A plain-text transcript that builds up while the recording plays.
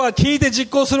聞いて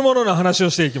実行するものの話を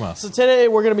していきます。 So today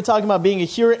we're going to be talking about being a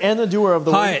hearer and a doer of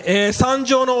the は word. い、三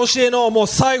条の教えのもう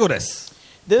最後です。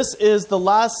 This is the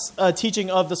last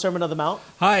teaching of the Sermon of the Mount.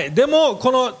 はい、でも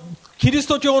このキリス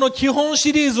ト教の基本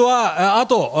シリーズはあ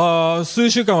と数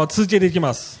週間は続けていき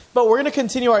ます。 But we're going to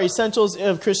continue our Essentials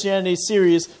of Christianity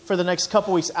series for the next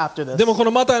couple weeks after this. でもこ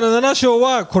のマタイの7章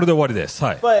はこれで終わりです。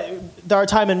はい。 But our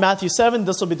time in Matthew 7,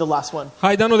 this will be the last one.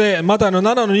 はい、なのでマタイの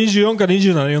7の24から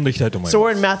27読んでいきたいと思い So ま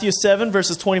we're す。 in Matthew 7,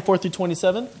 verses 24 through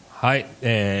 27. はい、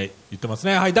言ってます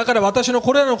ね。はい、だから私の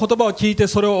これらの言葉を聞いて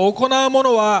それを行う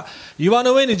者は岩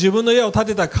の上に自分の家を建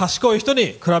てた賢い人に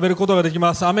比べることができ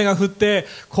ます。雨が降って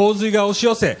洪水が押し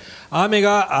寄せ、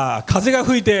風が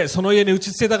吹いてその家に打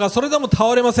ちつけたがそれでも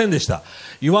倒れませんでした。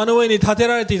岩の上に建て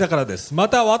られていたからです。ま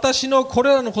た私のこれ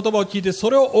らの言葉を聞いて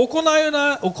それを行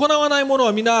わない者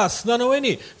は皆砂の上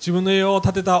に自分の家を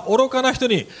建てた愚かな人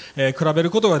に、比べ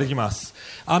ることができます。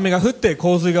雨が降って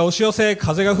洪水が押し寄せ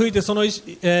風が吹いてその、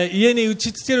家に打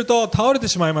ちつけると倒れて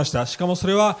しまいました。しかもそ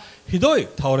れはひどい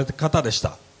倒れ方でし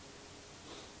た。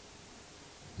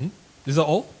Is that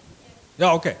all?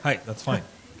 Yeah, okay. はい、that's fine.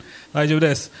 大丈夫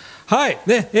です。はい、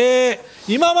ね、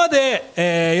今ま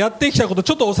で、やってきたこと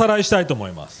ちょっとおさらいしたいと思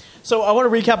います。So I want to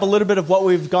recap a little bit of what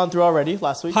we've gone through already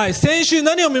last week. はい、先週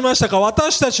何を見ましたか。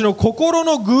私たちの心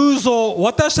の偶像、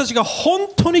私たちが本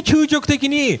当に究極的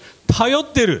に頼っ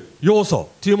ている要素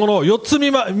というものを4つ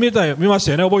見まし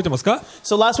たよね。覚えてますか。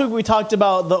 So last week we talked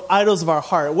about the idols of our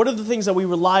heart. What are the things that we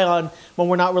rely on when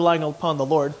we're not relying upon the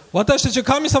Lord? 私たちは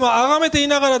神様を崇めてい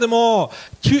ながらでも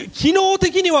機能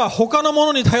的には他のも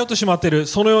のに頼ってしまっている、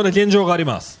そのような現状があり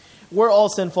ます。We're all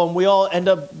sinful and we all end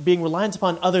up being reliant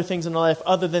upon other things in our life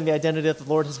other than the identity that the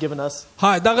Lord has given us.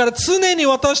 はい、だから常に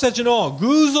私たちの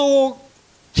偶像を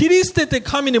切り捨てて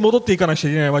神に戻っていかなくちゃ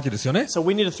いけないわけですよね。 So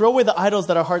we need to throw away the idols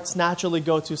that our hearts naturally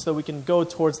go to so that we can go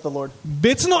towards the Lord.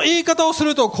 別の言い方をす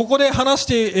るとここで話し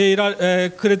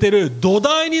てくれている土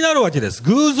台になるわけです。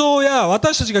偶像や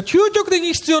私たちが究極的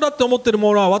に必要だと思っている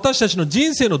ものは私たちの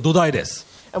人生の土台です。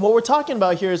 And what we're talking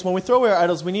about here is when we throw away our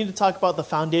idols, we need to talk about the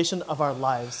foundation of our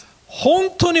lives. 本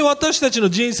当に私たちの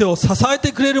人生を支え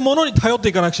てくれるものに頼って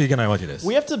いかなくちゃいけないわけです。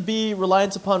 We have to be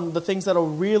reliant upon the things that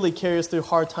will really carry us through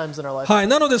hard times in our life. はい、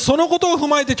なのでそのことを踏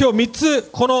まえて今日3つ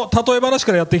この例え話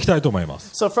からやっていきたいと思いま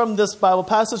す。 So from this Bible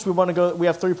passage, we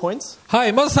have 3 points. は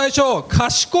い、まず最初、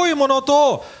賢いもの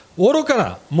と愚か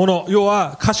なもの、要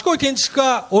は賢い建築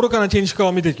家、愚かな建築家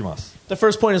を見ていきます。 The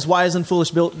first point is wise and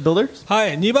foolish builders. は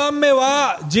い、2番目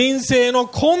は人生の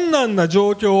困難な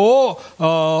状況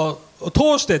を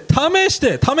通して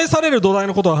試される土台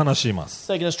のことを話していま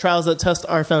す。 Second is trials that test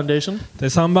our foundation. で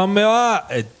3番目は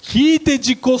聞いて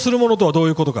実行するものとはどう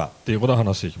いうことかということを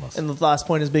話していきます。 And the last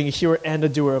point is being a hearer and a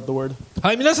doer of the word.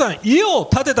 はい、皆さん家を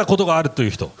建てたことがあるとい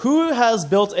う人。 Who has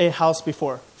built a house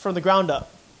before from the ground up?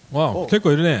 わあ、結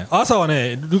構いるね。朝は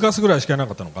ねルカスぐらいしかいな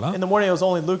かったのかな。 In the morning it was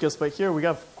only Lucas, but here we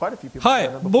have quite a few people. はい、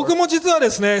僕も実は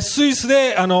ですねスイス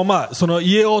でその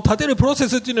家を建てるプロセ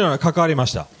スっていうのは関わりま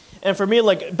した。And for me,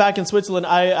 like back in Switzerland,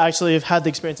 I actually have had the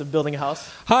experience of building a house.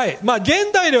 はい、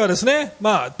現代ではですね、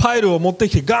パイルを持って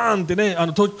きてガーンってね、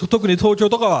特に東京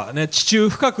とかはね、地中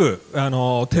深く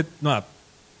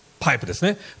パイプです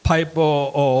ね、パイプ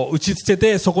を打ち付け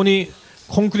てそこに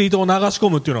コンクリートを流し込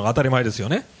むっていうのが当たり前ですよ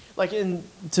ね。Like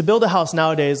to build a house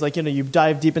nowadays, like you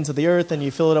dive deep into the earth and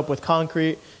you fill it up with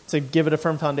concrete to give it a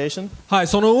firm foundation. はい、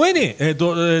その上に、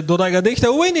土台ができた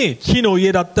上に木の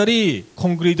家だったりコ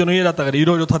ンクリートの家だったりい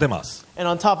ろいろ建てます。 And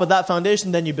on top of that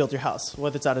foundation, then you build your house,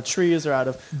 whether it's out of trees or out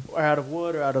of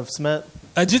wood or out of cement.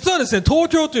 実はですね、東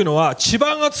京というのは地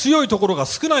盤が強いところが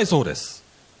少ないそうです。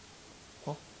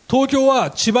東京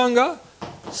は地盤が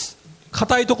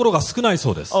硬いところが少ない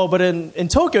そうです。 Oh, but in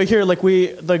Tokyo here, like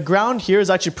the ground here is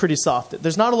actually pretty soft.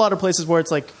 There's not a lot of places where it's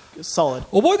like solid.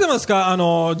 覚えてますか？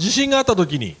地震があった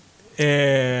時に、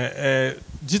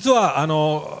実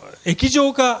は液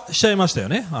状化しちゃいましたよ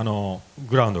ね。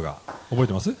グラウンドが覚え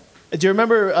てます？ Do you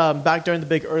remember back during the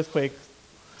big earthquake,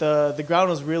 the ground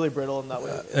was really brittle in that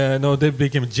way? No, they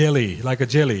became jelly, like a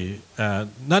jelly.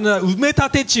 なんなら埋め立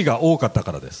て地が多かった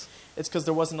からです。 It's because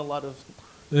there wasn't a lot of.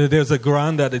 There's a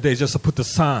ground that they just put the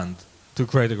sand to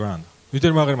create the ground. 言って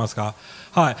るの分かりますか？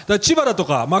はい。だから千葉だと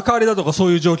か幕張だとかそ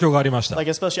ういう状況がありました。Like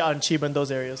especially out in Chiba and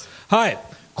those areas. はい。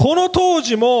この当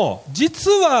時も実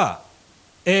は、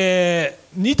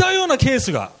似たようなケー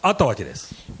スがあったわけで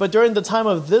す。But during the time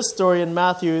of this story in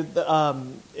Matthew,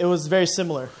 it was very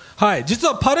similar. はい。実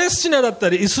はパレスチナだった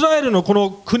りイスラエルのこ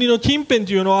の国の近辺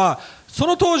というのはそ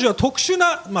の当時は特殊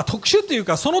っていう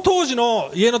かその当時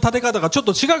の家の建て方がちょっ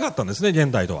と違かったんですね、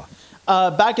現代とは。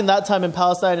Back in that time in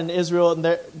Palestine and Israel,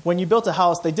 and when you built a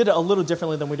house, they did it a little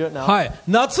differently than we do it now. はい、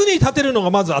夏に建てるの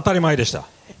がまず当たり前でした。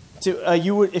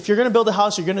If you're going to build a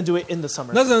house, you're going to do it in the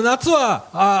summer. なぜなら夏は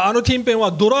あの近辺は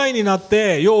ドライになっ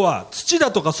て、要は土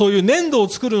だとかそういう粘土を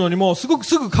作るのにもすぐ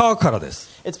乾くからです。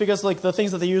It's because like the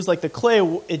things that they use, like the clay,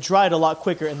 it dried a lot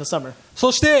quicker in the summer.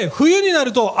 そして冬にな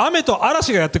ると雨と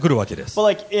嵐がやってくるわけです。But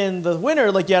like in the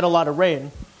winter, like you had a lot of rain.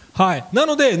 はい、な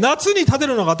ので夏に建て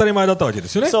るのが当たり前だったわけで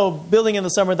すよね。So building in the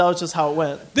summer, that was just how it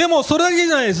went. でもそれだけ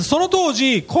じゃないです。その当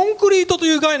時コンクリートと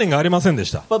いう概念がありませんで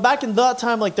した。But back in that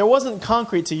time, like there wasn't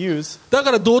concrete to use. だ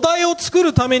から土台を作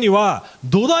るためには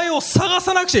土台を探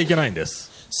さなくちゃいけないんで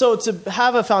す。So to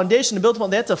have a foundation to build upon,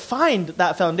 they had to find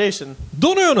that foundation.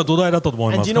 どのような土台だったと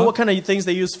思い And ま do す you know か？ what kind of things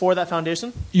they used for that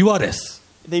foundation? 岩です。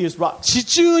They used rocks. 地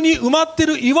中に埋まって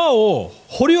る岩を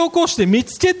掘り起こして見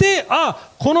つけて、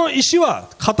この石は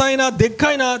硬いな、でっ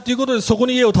かいなということでそこ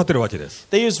に家を建てるわけです。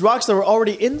They used rocks that were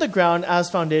already in the ground as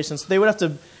foundations. So they would have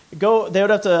to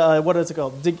what is it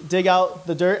called? Dig out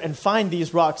the dirt and find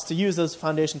these rocks to use as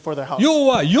foundation for their house. 要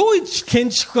は良い建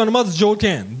築家のまず条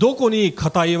件、どこに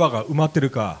硬い岩が埋まって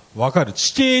るか分かる。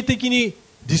地形的に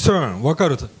discern分か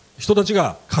る人たち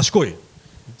が賢い。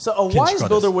So a wise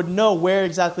builder would know where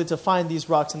exactly to find these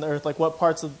rocks in the earth, like what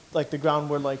parts of like the ground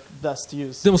were like best to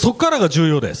use. でもそこからが重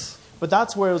要です。But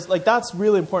that's where it was like that's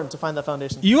really important to find that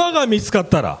foundation. 岩が見つかっ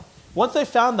たら、Once they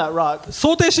found that rock,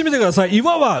 想定してみてください。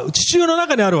岩は地中の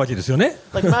中にあるわけですよね。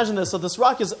like imagine this. So this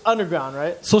rock is underground,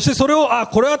 right? そしてそれを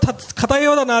これは硬い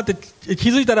岩だなって気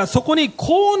づいたら、そこに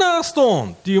コーナーストー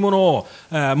ンっていうものを、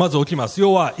まず置きます。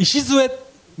要は石杖、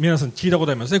皆さん聞いたこ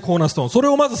とありますね。コーナーストーン。それ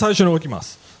をまず最初に置きま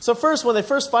す。So first, when they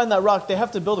first find that rock, they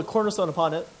have to build a cornerstone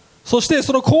upon it. そして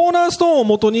そのコーナーストーンを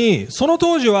もとに、その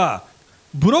当時は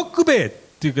ブロック塀っ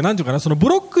ていうか、なんていうかな、そのブ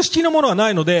ロック式のものはな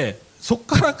いので、そ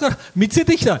こから見つけ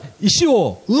てきた石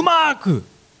をうまく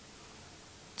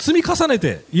積み重ね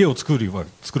て家を作る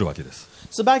わけです。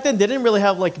So back then, they didn't really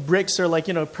have like bricks or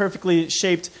like perfectly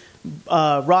shaped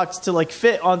rocks to like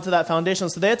fit onto that foundation.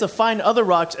 So they had to find other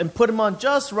rocks and put them on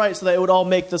just right so that it would all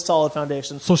make the solid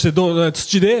foundation. そして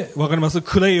土でわかります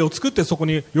クレイを作ってそこ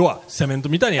に要はセメント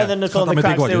みたいに And then to fill 固 in め the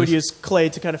ていく cracks, わ they け would です。 use clay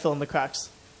to kind of fill in the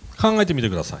cracks. 考えてみて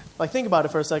ください。 Like think about it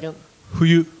for a second.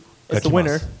 冬が It's 来 the ま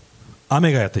winter. す。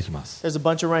雨がやってきます。 There's a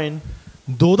bunch of rain.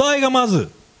 土台がまず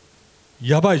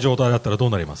やばい状態だったらどう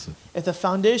なります？ If the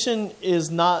foundation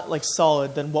is not like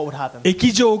solid, then what would happen?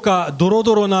 液状化ドロ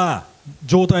ドロな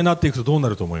状態になっていくとどうな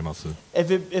ると思います？ If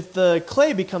the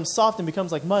clay becomes soft and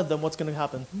becomes like mud, then what's going to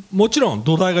happen? もちろん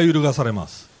土台が揺るがされま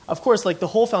す。 Of course, like the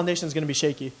whole foundation is going to be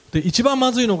shaky. で一番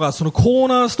まずいのがそのコー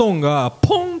ナーストーンが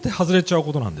ポンって外れちゃう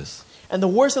ことなんです。 And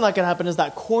the worst thing that can happen is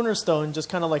that cornerstone just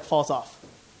kind of like falls off.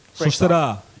 そした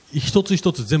ら一つ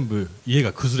一つ全部家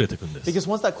が崩れていくんです。 Because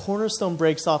once that cornerstone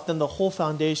breaks off, then the whole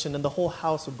foundation and the whole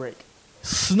house will break.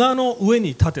 砂の上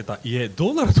に建てた家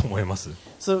どうなると思います？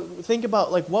 So think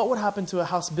about like what would happen to a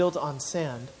house built on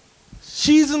sand.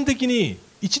 シーズン的に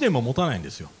1年も持たないんで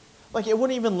すよ。 Like it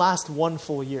wouldn't even last one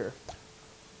full year.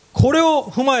 これを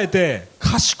踏まえて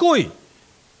賢い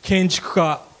建築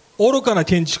家、愚かな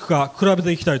建築家比べ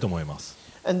ていきたいと思います。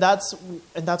 And that's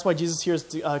why Jesus here is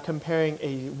comparing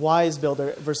a wise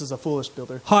builder versus a foolish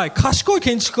builder. はい、賢い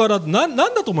建築家だと何だ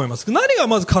と思います？何が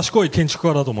まず賢い建築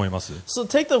家だと思います？ So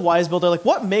take the wise builder. Like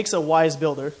what makes a wise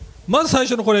builder? まず最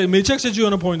初のこれめちゃくちゃ重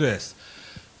要なポイントです。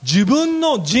自分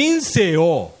の人生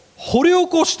を掘り起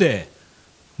こして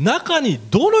中に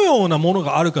どのようなもの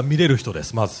があるか見れる人で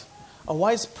す。まず A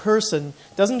wise person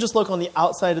doesn't just look on the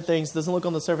outside of things, doesn't look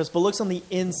on the surface, but looks on the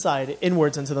inside,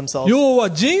 inwards into themselves. 要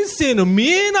は人生の見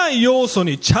えない要素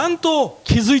にちゃんと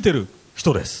気づいてる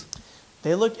人です。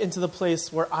 They look into the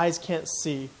place where eyes can't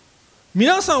see.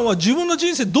 皆さんは自分の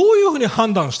人生どういうふうに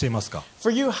判断していますか？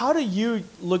 For you, how do you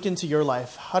look into your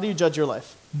life? How do you judge your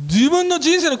life? 自分の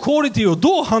人生のクオリティを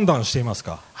どう判断しています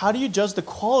か？ How do you judge the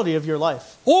quality of your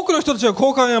life? 多くの人たちは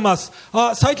こう考えます。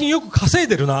最近よく稼い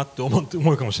でるなって思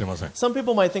うかもしれません。 Some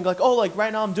people might think like, oh, like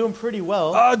right now I'm doing pretty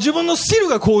well. 自分のスキル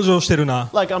が向上してるな。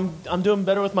 Like I'm doing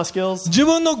better with my skills. 自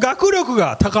分の学力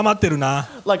が高まってるな。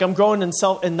 Like I'm growing in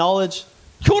knowledge.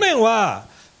 去年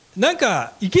はなん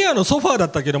か IKEA のソファーだ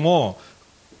ったけども、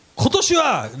今年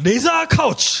はレザーカ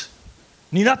ウチ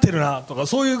になってるなとか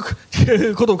そうい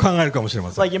うことを考えるかもしれ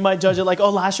ません。 Like you might judge it like, oh,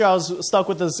 last year I was stuck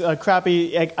with this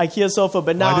crappy IKEA sofa,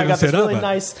 but now I got this really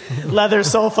nice leather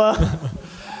sofa.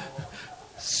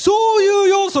 そういう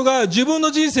要素が自分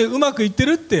の人生うまくいって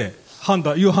るって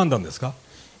いう判断ですか？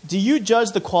 Do you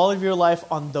judge the quality of your life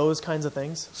on those kinds of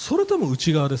things? それとも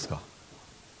内側ですか？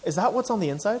 Is that what's on the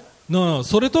inside? No,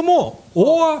 それとも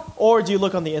or Or do you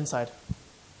look on the inside?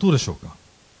 どうでしょうか？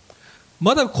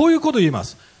またこういうことを言いま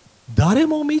す。誰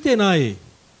も見てない、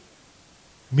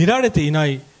見られていな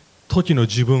い時の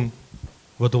自分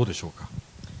はどうでしょうか。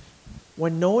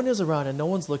 When no one is around and no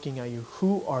one's looking at you,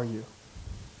 who are you?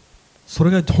 そ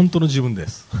れが本当の自分で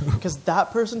す。 Because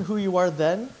that person who you are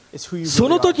then is who you そ really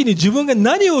の are. 時に自分が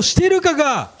何をしているか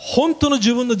が本当の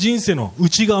自分の人生の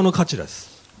内側の価値です。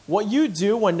 What you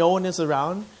do when no one is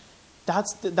around,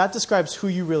 that describes who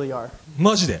you really are.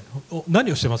 マジで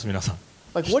何をしてます皆さん。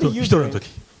 Like, what are you 一人の doing 時、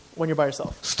 when you're by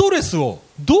yourself? ストレスを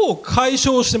どう解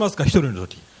消してますか。一人の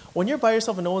時 When you're by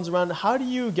yourself and no one's around, how do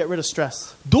you get rid of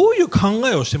stress? どういう考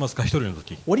えをしてますか。一人の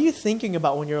時 What are you thinking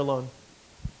about when you're alone?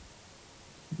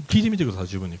 聞いてみてください。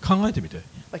自分に考えてみて。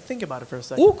 Like, think about it for a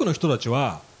second. 多くの人たち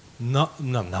は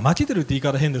怠けてるって言い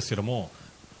方変ですけども、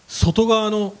外側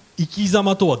の生き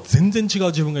様とは全然違う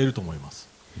自分がいると思います。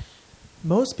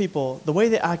 Most people, the way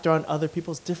they act around other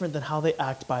people is different than how they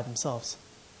act by themselves.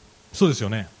 そうですよ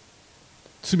ね。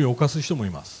罪を犯す人もい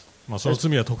ます。まあ、その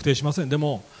罪は特定しません。で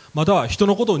もまたは人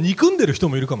のことを憎んでる人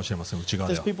もいるかもしれません。内側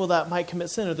で There's は people that might commit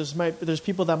sin, or there's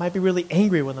people that might be really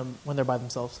angry when they're by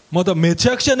themselves. まためち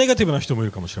ゃくちゃネガティブな人もい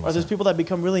るかもしれ Or ませ there's ん。 people that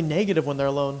become really negative when they're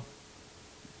alone.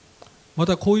 ま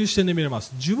たこういう視点で見れま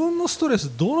す。自分のストレス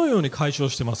どのように解消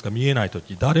してますか。見えないと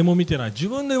き、誰も見てない、自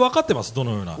分で分かってます。ど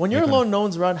のような When you're alone, no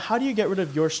one's around, how do you get rid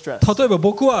of your stress? 例えば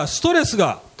僕はストレス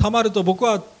がたまると僕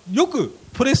はよく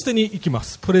プレステに行きま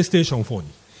す。プレイステーション4に。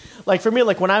 Like for me,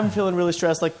 like when I'm feeling really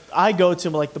stressed, like I go to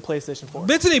like the PlayStation 4.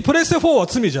 別にプレステ4は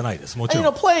罪じゃないです。もち And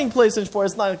ろ you ん know, playing PlayStation 4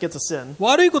 is not like it's a sin.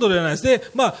 悪いことではないですね。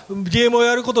まあゲームを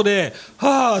やることで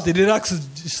はーってリラックス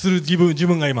する自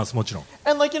分がいます。もちろん。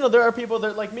 And like, you know, there are people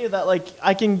that like me that like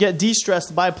I can get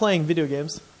de-stressed by playing video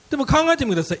games. でも考えて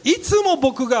みてください。いつも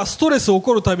僕がストレス起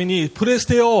こるたびにプレス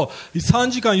テを3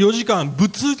時間4時間ぶっ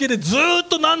続けでずーっ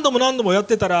と何度もやっ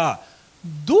てたら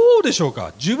どうでしょう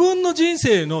か。自分の人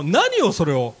生の何をそ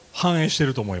れを反映してい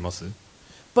ると思います？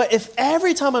 But if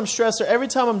every time I'm stressed or every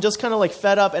time I'm just kind of like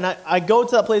fed up and I go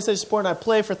to that PlayStation 4 and I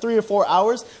play for 3 or 4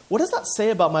 hours, what does that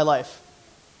say about my life?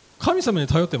 神様に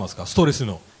頼ってますか？ストレス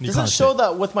のに Does 関 it して。 show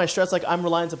that with my stress, like I'm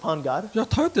reliant upon God? いや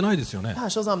頼ってないですよね。 Yeah,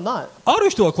 it shows I'm not. ある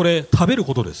人はこれ食べる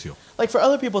ことですよ。 Like for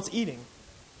other people, it's eating.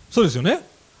 そうですよね。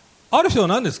ある人は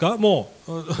何ですか？も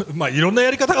うまあいろんな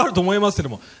やり方があると思いますけど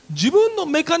も、自分の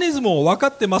メカニズムを分か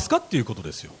ってますかっていうこと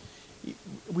ですよ。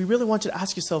 We really want you to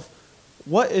ask yourself,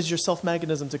 what is your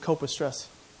self-mechanism to cope with stress?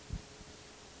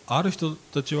 ある人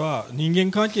たちは人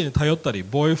間関係に頼ったり、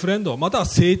ボーイフレンド、または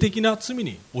性的な罪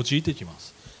に陥ってきま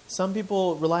す。 Some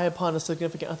people rely upon a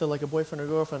significant other, like a boyfriend or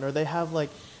girlfriend, or they have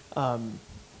like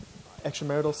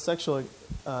extramarital sexual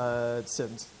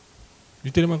sins.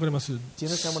 言ってるの分かります？ Do you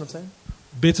understand what I'm saying?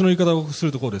 別の言い方をす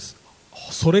るとこうです。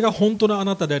それが本当のあ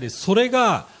なたであり、それ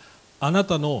があな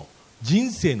たの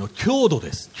人生の強度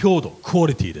です。強度、クオ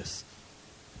リティです。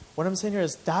 What I'm saying here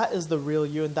is that is the real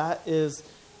you, and that's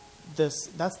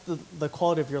the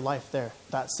quality of your life there.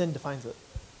 That sin defines it.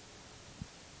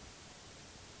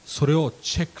 それを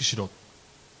チェックしろっ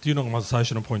ていうのがまず最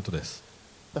初のポイントです。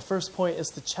 The first point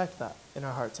is to check that in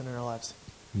our hearts and in our lives.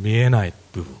 見えない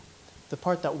部分。 The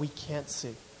part that we can't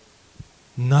see.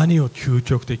 何を究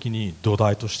極的に土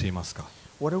台としていますか？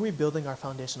 What are we building our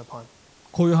foundation upon?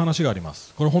 こういう話がありま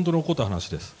す。これ本当に起こった話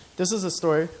です。This is a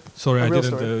story. Sorry, A I real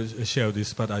didn't story. share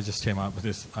this, but I just came up with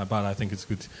this, but I think it's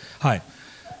good. はい。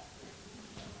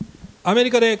アメ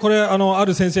リカでこれあ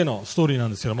る先生のストーリーな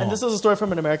んですけども And this、is a story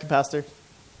from an American pastor.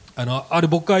 ある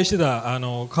牧会してた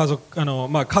家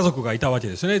族がいたわけ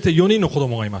ですよね。で4人の子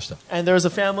供がいました。 And there was a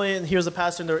family, and he was a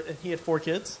pastor, and he had 4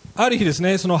 kids. ある日です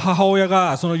ね、その母親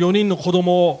がその4人の子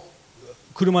供を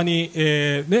車に、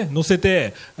乗せ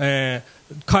て、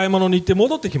買い物に行って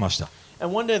戻ってきました。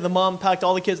 And one day the mom packed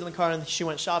all the kids in the car and she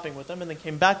went shopping with them and then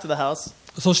came back to the house.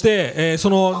 そして、そ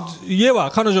の家は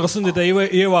彼女が住んでた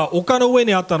家は丘の上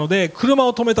にあったので車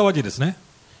を止めたわけですね。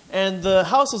 And the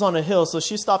house was on a hill, so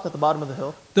she stopped at the bottom of the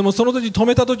hill. でもその時止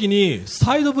めた時に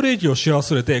サイドブレーキをし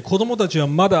忘れて子供たちは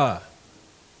まだ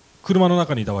車の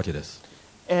中にいたわけです。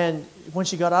 And when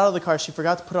she got out of the car, she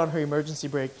forgot to put on her emergency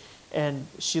brake and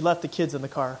she left the kids in the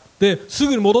car. です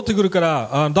ぐに戻ってくるか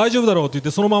ら大丈夫だろうと言っ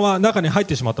てそのまま中に入っ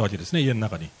てしまったわけですね、家の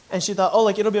中に。 And she thought, oh,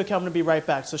 like it'll be okay, I'm going to be right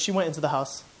back. So she went into the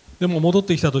house. でも戻っ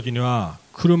てきた時には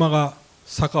車が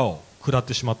坂を下っ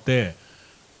てしまって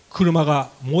車が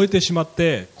燃えてしまっ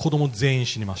て子供全員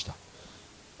死にました。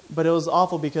 But it was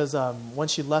awful because when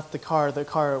she left the car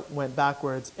went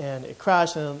backwards and it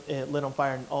crashed and it lit on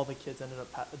fire and all the kids ended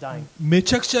up dying. め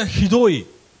ちゃくちゃひどい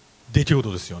出来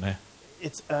事ですよね。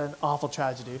 It's an awful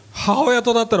tragedy. 母親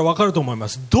とだったら分かると思いま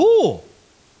す。どう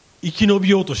生き延び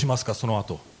ようとしますか、その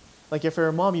後。Like if you're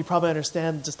a mom, you probably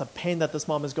understand just the pain that this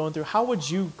mom is going through. How would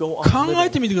you go on 考え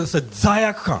て living? みてください。罪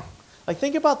悪感 Like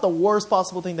think about the worst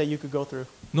possible thing that you could go through.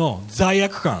 の罪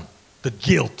悪感 the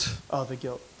guilt Oh, the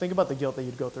guilt. Think about the guilt that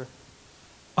you'd go through.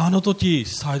 あの時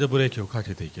サイドブレーキをか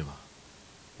けていけば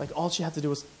Like all she had to do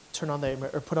was turn on the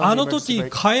or put あ on の the emergency 時 brake.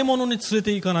 買い物に連れ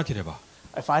て行かなければ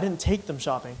If I didn't take them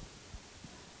shopping,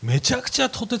 めちゃくちゃ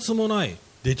とてつもない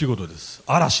出来事です。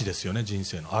嵐ですよね、人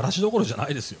生の嵐どころじゃな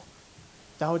いですよ。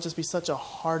 that would just be such a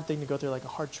hard thing to go through, like a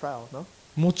hard trial, no?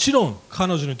 もちろん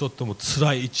彼女にとっても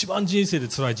辛い、一番人生で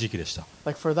辛い時期でした。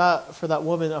 Like for that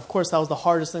woman, of course, that was the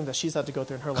hardest thing that she's had to go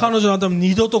through in her life. 彼女の頭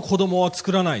二度と子供は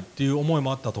作らないっていう思い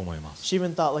もあったと思います。 She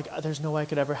even thought like, there's no way I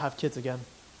could ever have kids again.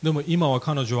 でも今は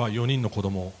彼女は4人の子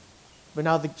供を But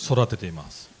now 育てていま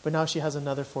す。 she has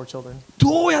another 4 children.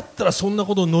 どうやったらそんな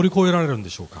ことを乗り越えられるんで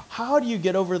しょうか。 How do you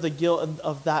get over the guilt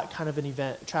of that kind of an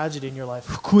event, tragedy in your life?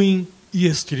 福音、イ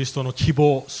エス・キリストの希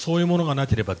望、そういうものがな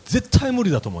ければ絶対無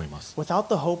理だと思います。 Without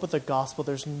the hope of the gospel,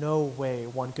 there's no way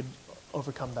one could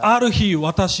overcome that. ある日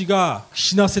私が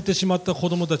死なせてしまった子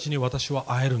供たちに私は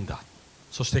会えるんだ、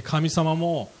そして神様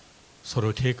もそれ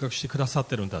を計画してくださっ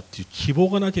てるんだっていう希望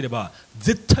がなければ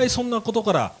絶対そんなこと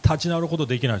から立ち直ること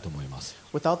できないと思います。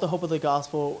 Without the hope of the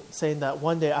gospel, saying that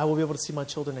one day I will be able to see my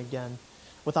children again,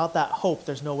 without that hope,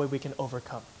 there's no way we can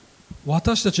overcome.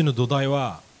 私たちの土台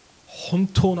は本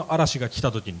当の嵐が来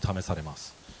た時に試されま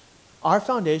す。 Our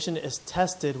foundation is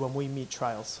tested when we meet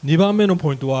trials. 2番目の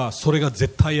ポイントはそれが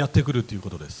絶対やってくるというこ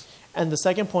とです。 And the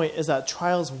second point is that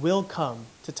trials will come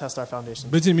to test our foundation.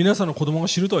 別に皆さんの子供が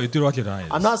知るとは言ってるわけじゃない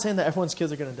で I'm す。 not saying that everyone's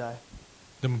kids are going to die,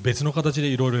 でも別の形で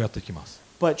いろいろやってきます。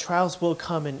 but trials will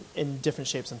come in different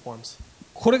shapes and forms.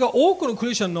 これが多くのク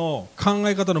リスチャンの考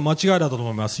え方の間違いだと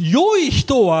思います。良い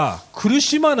人は苦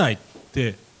しまないっ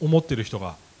て思っている人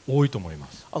が多いと思い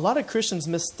ます。 A lot of Christians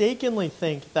mistakenly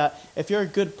think that if you're a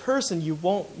good person, you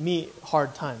won't meet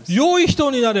hard times. 良い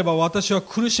人になれば私は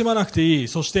苦しまなくていい、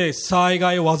そして災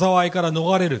害、災いから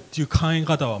逃れるっていう考え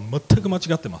方は全く間違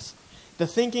っています。 The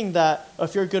thinking that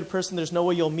if you're a good person, there's no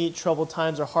way you'll meet troubled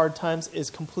times or hard times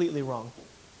is completely wrong.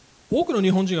 多くの日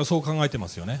本人がそう考えてま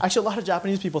すよね。 Actually, a lot of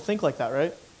Japanese people think like that,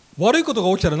 right? 悪いことが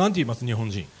起きたら何て言います、日本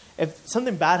人。 If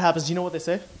something bad happens, do you know what they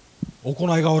say?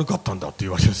 行いが悪かったんだってい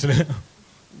うわけですね。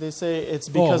They say it's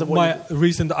because Oh, of what my you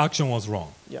recent action was wrong.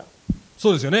 Yeah.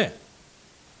 そうですよね。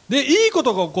で、いいこ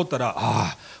とが起こったら、あ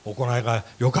あ、行いが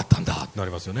良かったんだってな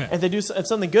りますよね。 And if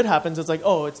something good happens, it's like,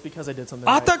 oh, it's because I did something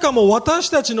あ right. たかも私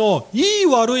たちのいい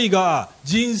悪いが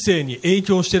人生に影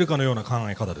響しているかのような考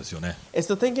え方ですよね。 It's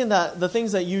the thinking that the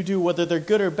things that you do, whether they're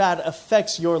good or bad,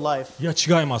 affects your life. いや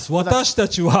違います。私た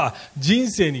ちは人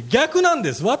生に逆なん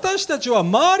です。私たちは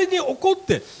周りに起こっ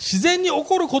て自然に起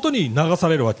こることに流さ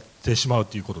れてしまう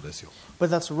ということですよ。 But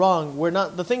that's wrong. We're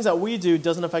not the things that we do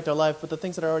doesn't affect our life, but the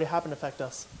things that already happen affect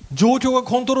us. 状況が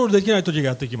コントロールできない時が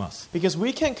やってきます。 Because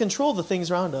we can't control the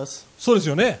things around us. そうです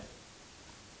よね。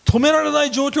止められな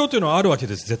い状況というのはあるわけ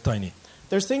です、絶対に。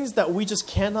 There's things that we just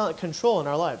cannot control in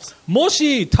our lives. も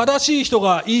し正しい人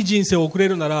がいい人生を送れ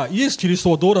るならイエス・キリス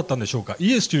トはどうだったんでしょうか。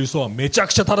イエス・キリストはめちゃ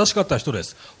くちゃ正しかった人で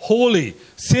す。ホーリー、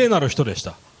聖なる人でし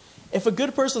た。 If a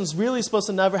good person is really supposed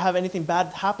to never have anything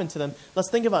bad happen to them, let's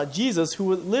think about Jesus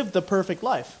who lived the perfect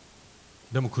life.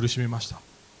 でも苦しみました。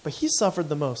 But he suffered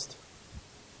the most.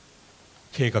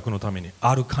 計画のために、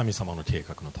ある神様の計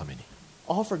画のために。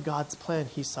 All for God's plan,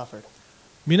 he suffered.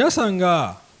 皆さん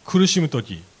が苦しむと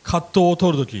き、葛藤を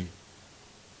通るとき、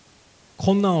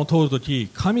困難を通るとき、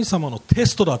神様のテ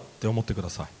ストだって思ってくだ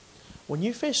さい。 When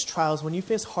you face trials, when you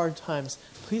face hard times,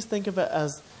 please think of it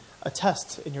as a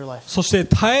test in your life. そして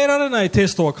耐えられないテ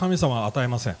ストは神様は与え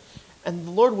ません。 And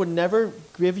the Lord would never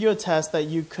give you a test that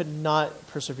you could not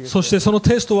persevere そして through. その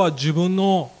テストは自分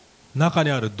の中に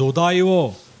ある土台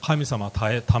を神様は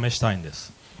試したいんで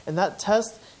す。 And that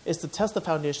test is to test the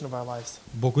foundation of our lives.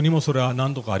 僕にもそれは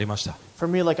何度かありました。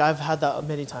 For me, like I've had that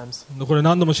many times. これ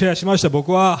何度もシェアしました。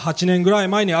僕は8年ぐらい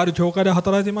前にある教会で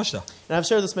働いていました。 And I've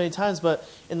shared this many times, but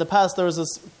in the past there was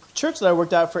this church that I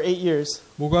worked at for 8 years.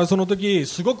 僕はその時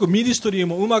すごくミニストリー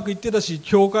もうまくいってたし、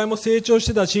教会も成長し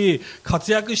てたし、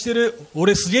活躍してる、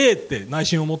俺すげえって内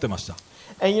心思ってました。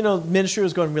 And you know, ministry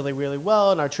was going really, really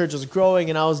well, and our church was growing,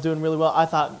 and I was doing really well. I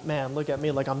thought, man, look at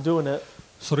me, like I'm doing it.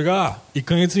 それが1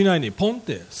ヶ月以内にポンっ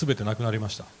て全てなくなりま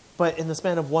した。 But in the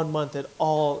span of 1 month, it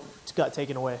all got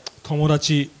taken away. 友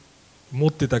達、持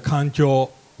ってた環境、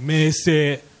名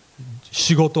声、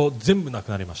仕事、全部なく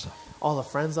なりました。 All the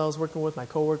friends I was working with, my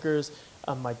coworkers,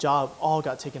 my job, all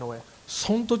got taken away.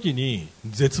 その時に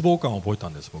絶望感を覚えた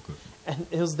んです、僕。 And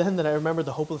it was then that I remembered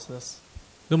the hopelessness.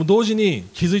 でも同時に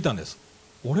気づいたんです。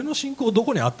俺の信仰ど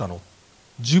こにあったの？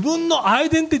自分のアイ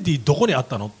デンティティどこにあっ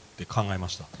たのってって考えま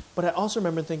した。 But I also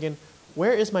remember thinking,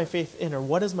 where is my faith in, or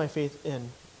what is my faith in?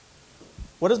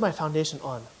 What is my foundation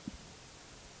on?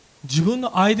 自分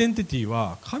のアイデンティティ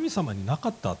は神様になか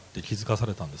ったって気づかさ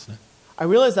れたんですね。 I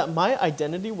realized that my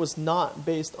identity was not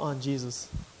based on Jesus,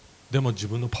 でも自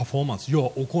分のパフォーマンス、要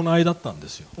は行いだったんで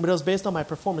すよ。 but it was based on my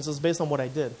performance. It was based on what I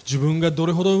did. 自分がど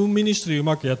れほどミニストリーう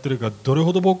まくやってるか、どれ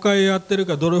ほど牧会やってる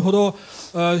か、どれほど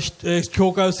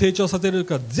教会を成長させる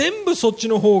か、全部そっち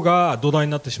の方が土台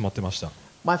になってしまってました。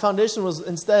 My foundation was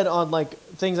instead on like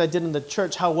things I did in the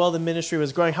church, how well the ministry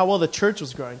was growing, how well the church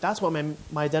was growing. That's what my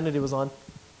identity was on.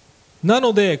 な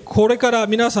のでこれから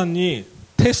皆さんに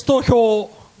テスト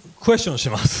表クエスチョンし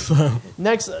ます。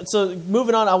 Next, so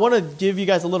moving on, I want to give you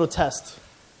guys a little test.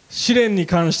 試練に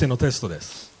関してのテストで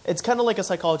す。 It's kind of like a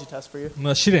psychology test for you.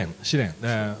 まあ、試練、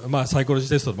サイコロジー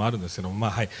テストでもあるんですけども、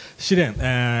はい、試練、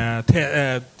trial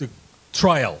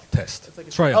test。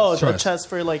 Oh, the test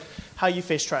for like how you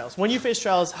face trials. When you face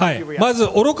trials, は how い you react. まず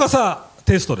愚かさ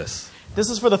テストです。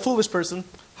 This is for the foolish person.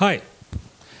 はい、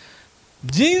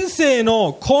人生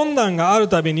の困難がある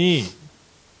たびに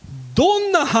ど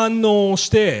んな反応をし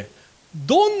て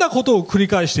どんなことを繰り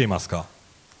返していますか？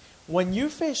 When you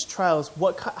face trials,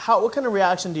 what kind of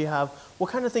reaction do you have?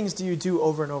 What kind of things do you do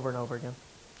over and over and over again?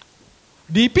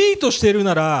 リピートしている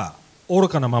なら愚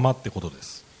かなままってことで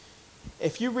す。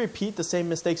 If you repeat the same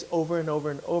mistakes over and over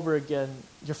and over again,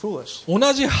 you're foolish.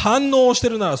 同じ反応をして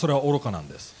いるならそれは愚かなん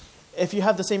です。 If you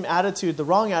have the same attitude, the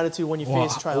wrong attitude when you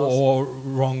face trials, or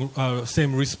wrong,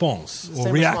 same response or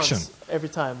same reaction. response every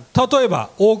time. 例えば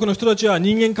多くの人たちは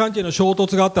人間関係の衝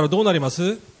突があったらどうなりま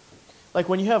す？ Like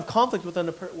when you have conflict with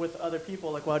other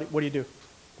people, like what do you do?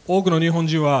 多くの日本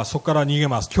人はそこから逃げ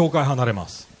ます。教会離れま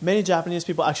す。 Many Japanese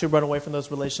people actually run away from those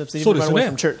relationships. They そう even です run よ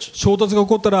away ね from church. 衝突が起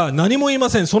こったら何も言いま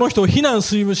せん。その人を非難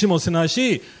しもしない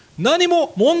し何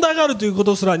も問題があるというこ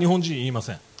とすら日本人言いま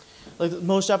せん。 Like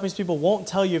most Japanese people won't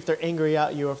tell you if they're angry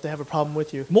at you or if they have a problem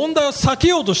with you. 問題を避け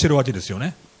ようとしてるわけですよ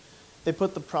ね。 They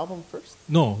put the problem first.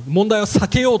 No、問題を避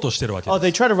けようとしてるわけで Oh, す。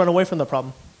 they try to run away from the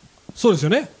problem. そうですよ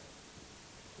ね。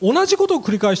同じことを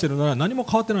繰り返しているなら何も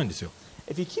変わってないんですよ。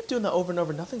 If you keep doing that over and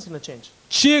over, nothing's going to change.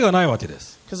 知恵がないわけで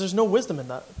す。 Because there's no wisdom in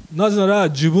that. なぜなら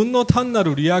自分の単な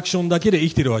るリアクションだけで生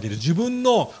きているわけです。自分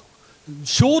の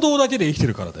衝動だけで生きてい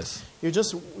るからです。You're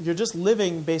just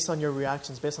living based on your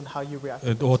reactions, based on how you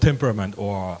react. or temperament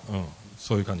or、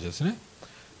そういう感じですね。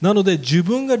なので自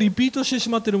分がリピートしてし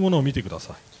まっているものを見てくだ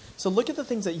さい。 So look at the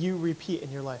things that you repeat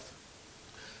in your life.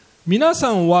 皆さ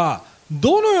んは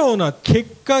どのような結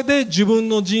果で自分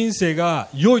の人生が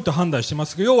良いと判断してま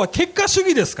すか？要は結果主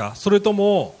義ですか？それと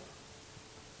も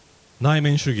内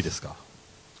面主義ですか？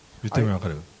言ってみわか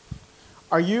る？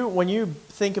 When you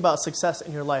think about success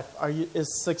in your life,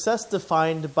 is success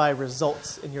defined by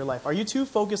results in your life? Are you too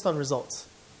focused on results?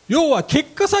 要は結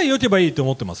果さえ良ければいいと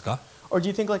思ってますか？ Or do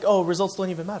you think like, oh, results don't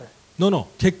even matter? No、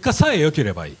結果さえ良け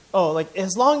ればいい。 Oh, like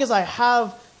as long as I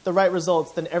have the right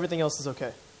results, then everything else is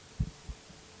okay.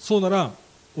 そうなら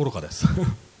愚かです。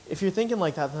 If you're thinking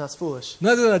like that, then that's foolish.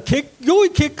 なぜなら良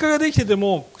い結果ができてて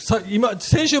も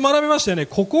先週学びましたよね。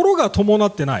心が伴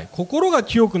ってない、心が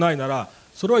清くないなら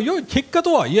それは良い結果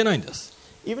とは言えないんです。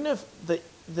 Even if the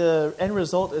end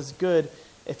result is good,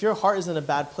 if your heart is in a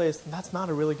bad place, then that's not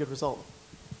a really good result.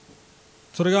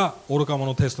 それが愚か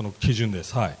者テストの基準で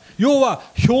す、はい、要は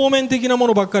表面的なも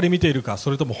のばっかり見ているか、そ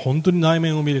れとも本当に内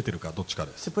面を見れているか、どっちか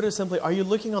です。 To put it simply, are you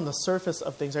looking on the surface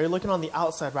of things? Are you looking on the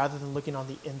outside rather than looking on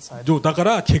the inside? だか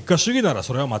ら結果主義なら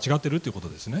それは間違ってるということ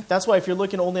ですね。 That's why if you're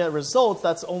looking only at results,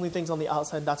 that's only things on the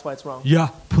outside, that's why it's wrong. い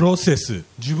や、プロセス、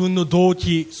自分の動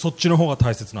機、そっちの方が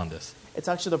大切なんです。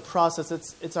 It's actually the process,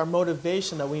 it's our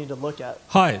motivation that we need to look at.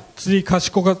 はい、次、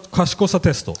賢さ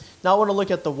テスト。 Now I want to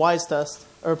look at the wise test,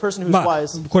 or a person who's まあ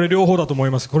wise. これ両方だと思い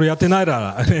ます。これやってない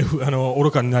ら、ね、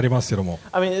愚かになりますけども。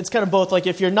 I mean, it's kind of both. Like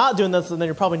if you're not doing this, then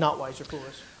you're probably not wise, you're foolish.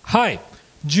 はい、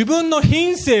自分の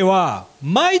品性は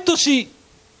毎年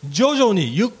徐々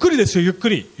にゆっくりですよ、ゆっく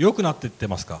り良くなっていって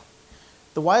ますか？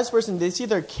 The wise person, they see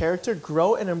their character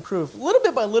grow and improve, little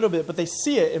bit by little bit, but they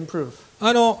see it improve.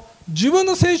 自分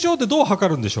の成長ってどう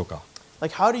測るんでしょうか？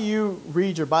 Like how do you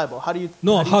read your Bible? How do you,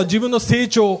 No、自分の成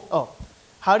長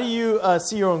how do you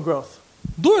see your own growth?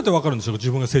 どうやって分かるんでしょうか？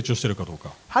自分が成長しているかどう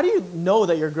か。 How do you know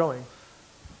that you're growing?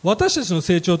 私たちの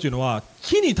成長というのは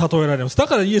木に例えられます。だ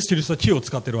からイエス・キリストは木を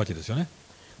使っているわけですよね。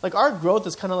 Like our growth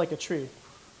is kind of like a tree,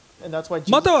 and that's why.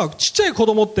 またはちっちゃい子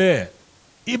供って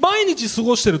毎日過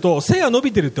ごしてると背が伸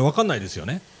びてるって分かんないですよ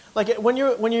ね。 Like when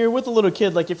you're with a little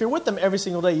kid, like if you're with them every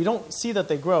single day, you don't see that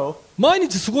they grow. 毎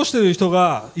日過ごしてる人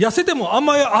が痩せてもあん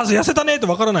まり痩せたねって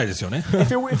分からないですよね。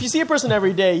If you see a person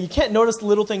every day, you can't notice the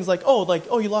little things like oh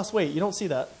you lost weight. You don't see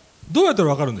that. どうやったら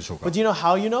分かるんでしょうか。 But do you know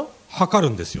how you know? 測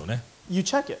るんですよね。 You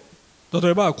check it. 例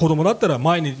えば子供だったら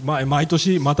毎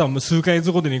年また数ヶ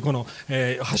月ごとにこの、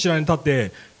柱に立っ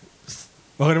て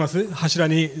分かります？柱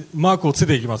にマークをつけ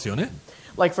ていきますよね。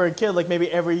Like for a kid, like maybe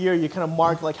every year you kind of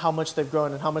mark like how much they've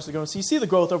grown and how much they're growing. So you see the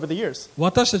growth over the years.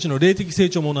 私たちの霊的成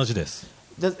長も同じです。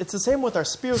 It's the same with our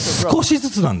spiritual 少 growth. しず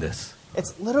つなんです。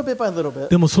 It's little bit by little bit.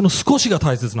 でもその少しが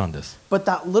大切なんです。 But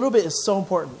that little bit is so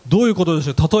important. どういうことでし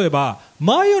ょう。例えば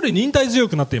前より忍耐強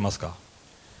くなっていますか。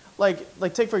 Like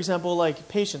take for example, like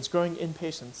patience, growing in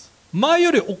patience. 前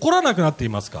より怒らなくなってい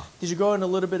ますか。 Did you grow in a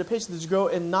little bit of patience? Did you grow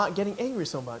in not getting angry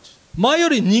so much? 前よ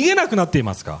り逃げなくなってい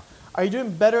ますか。 Are you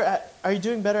doing better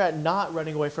at not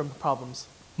running away from problems?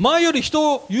 前より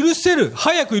人を許せる、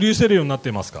早く許せるようになって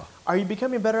いますか。 Are you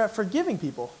becoming better at forgiving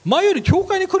people? 前より教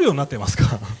会に来るようになっています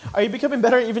か。 Are you becoming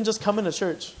better at even just coming to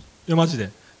church? いやマジで。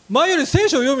前より聖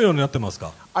書を読むようになってます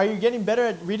か。 Are you getting better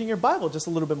at reading your Bible just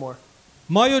a little bit more?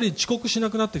 前より遅刻しな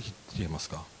くなってきています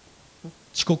か。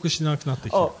遅刻しなくなって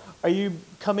きて、 Oh, are you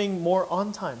coming more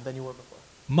on time than you were before?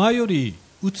 前より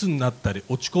鬱になったり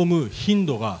落ち込む頻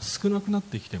度が少なくなっ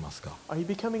てきていますか。 Are you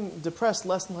becoming depressed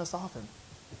less and less often?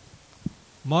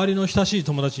 周りの親しい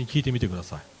友達に聞いてみてくだ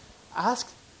さい。 Ask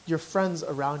your friends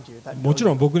around you that も know ちろ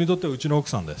you. ん僕にとってはうちの奥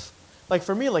さんです、 Like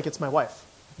for me, like it's my wife.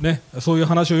 ね、そういう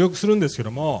話をよくするんですけ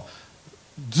ども、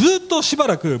ずっとしば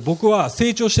らく僕は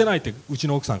成長してないってうち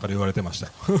の奥さんから言われてました。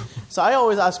 So I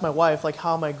always ask my wife, like,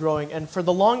 how am I growing? And for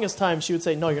the longest time, she would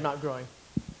say, no, you're not growing.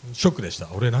 ショックでした。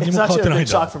俺何 It's も変わっ actually て a ない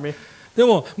big ん shock だ。 for me. で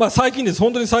も、最近です。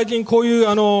本当に最近こういう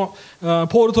ポ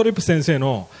ール・トリップ先生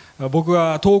の僕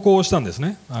が投稿をしたんです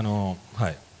ね。は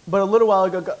い。But a little while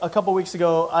ago, a couple weeks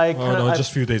ago, I kind of,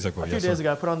 just a few days ago. a few Yes, days sir.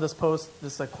 ago, I put on this post,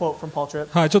 this quote from Paul Tripp.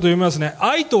 はい、ちょっと読みますね。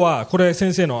愛とは、これ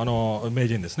先生の名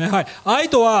言ですね。はい。愛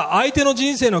とは相手の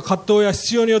人生の葛藤や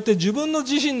必要によって自分の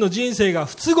自身の人生が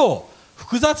不都合、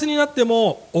複雑になって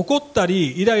も怒った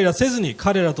りイライラせずに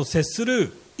彼らと接す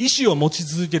る意志を持ち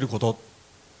続けることっ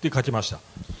て書きました。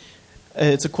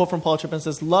It's a quote from Paul Tripp and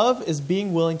says, love is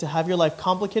being willing to have your life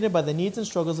complicated by the needs and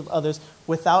struggles of others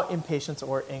without impatience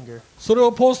or anger. それ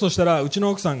をポストしたらうちの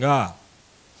奥さんが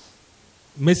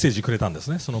メッセージくれたんで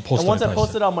すね。そのポス And ト once に I 対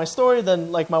して posted on my story,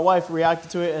 then like my wife reacted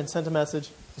to it and sent a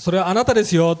message. それはあなたで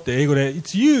すよって英語で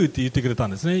It's you って言ってくれた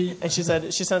んですね。 And she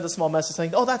sent a small message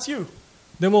saying, oh, that's you.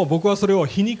 でも僕はそれを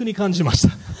皮肉に感じまし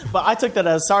た。 But I took that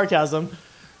as sarcasm.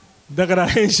 だから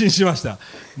返信しました。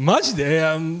マジで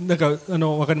なんか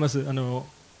わかります。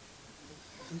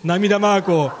涙マー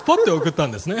クをポッて送った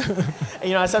んですね。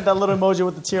 And, I sent that little emoji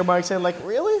with the tear mark saying like,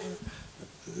 really?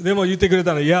 でも言ってくれ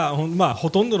たのいや、ほ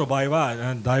とんどの場合は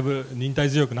だいぶ忍耐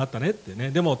強くなったねってね。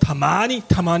でもたまに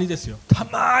ですよ。た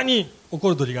まに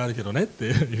怒る時があるけどねっ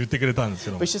て言ってくれたんです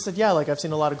けども。 But she said, yeah, like I've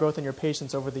seen a lot of growth in your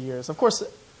patience over the years. Of course,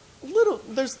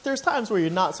 there's times where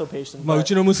you're not so patient. う But,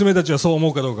 ちの娘たちはそう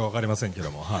思うかどうかわかりませんけど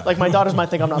も。はい like my daughters might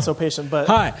think I'm not so patient,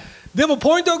 but はい。でも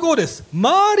ポイントはこうです。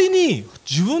周りに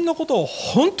自分のことを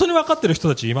本当に分かっている人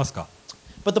たちいますか。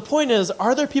 but the point is,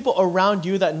 are there people around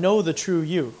you that know the true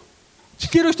you? 聞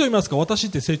ける人いますか。私っ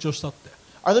て成長したって。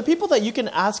 Are there people that you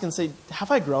can ask and say,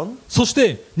 have I grown? そし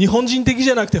て日本人的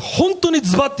じゃなくて本当に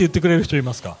ズバッて言ってくれる人い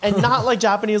ますか。 And not like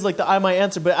Japanese, like the I might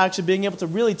answer, but actually being able to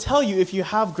really tell you if you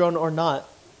have grown or not.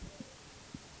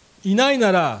 いない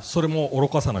ならそれも愚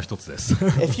かさの一つです。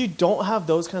 If you don't have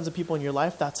those kinds of people in your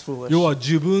life, that's foolish. 要は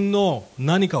自分の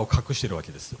何かを隠しているわ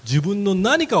けです。自分の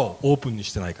何かをオープンに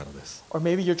してないからです。 Or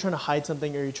maybe you're trying to hide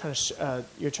something, or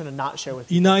you're trying to not share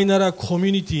with. いないならコミ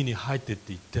ュニティに入ってって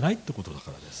言ってないってことだか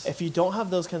らです。 If you don't have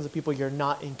those kinds of people, you're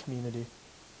not in community.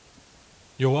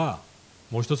 要は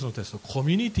もう一つのテスト、コ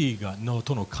ミュニティ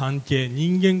との関係、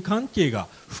人間関係が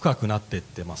深くなっていっ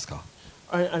てますか。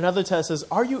 Another test is,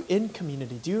 are you in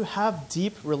community? Do you have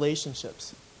deep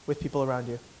relationships with people around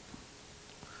you?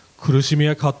 苦しみ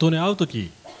や葛藤に遭うと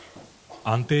き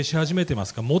安定し始めてま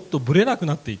すか。もっとブレなく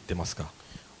なっていってますか。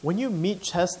 When you meet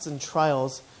tests and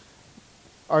trials,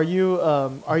 are you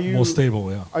more stable,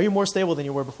 yeah. are you more stable than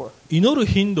you were before? 祈る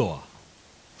頻度は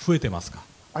増えてますか。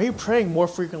 Are you praying more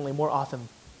frequently, more often?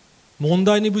 問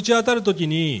題にぶち当たるとき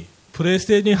にプレス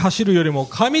テに走るよりも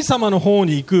神様の方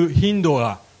に行く頻度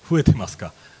が増えてます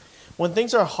か。 When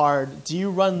things are hard, do you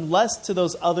run less to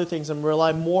those other things and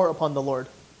rely more upon the Lord?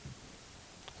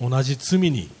 同じ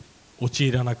罪に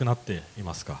陥らなくなってい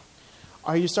ますか。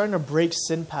 Are you starting to break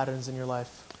sin patterns in your life?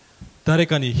 誰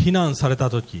かに非難された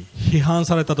とき、批判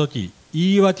されたとき、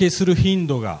言い訳する頻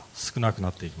度が少なく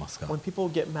なっていきますか。 When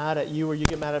people get mad at you or you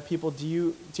get mad at people, do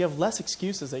you have less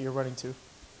excuses that you're running to?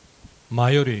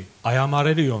 前より謝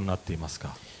れるようになっています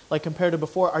か。 Like compared to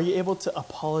before, are you able to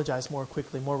apologize more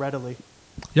quickly, more readily?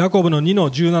 ヤコブの2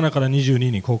の17から22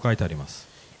にこう書いてあります。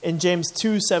In James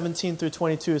 2:17 through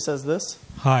 22, it says this.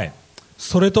 はい。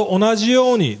それと同じ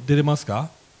ように出てますか？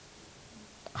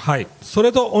はい。そ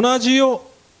れと同じよう、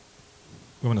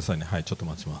ごめんなさいね。はい、ちょっと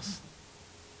待ちます。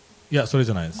いや、それ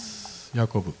じゃないです。ヤ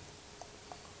コブ。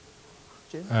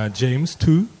James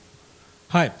 2。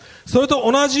はい。それと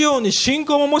同じように信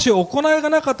仰ももし行いが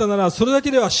なかったならそれだ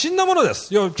けでは死んだものです。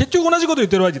結局同じこと言っ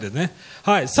てるわけですね。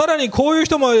はい。さらにこういう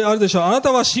人もあるでしょう。あな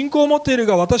たは信仰を持っている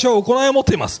が私は行いを持っ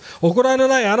ています。行いの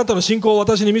ないあなたの信仰を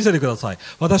私に見せてください。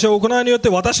私は行いによって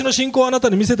私の信仰をあなた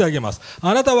に見せてあげます。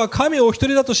あなたは神をお一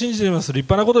人だと信じています。立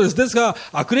派なことです。ですが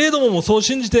悪霊どももそう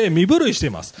信じて身震いしてい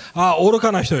ます。ああ愚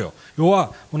かな人よ。要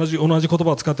は同じ言葉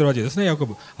を使っているわけですね。ヤコ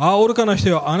ブ。ああ愚かな人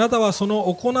よ。あなたはその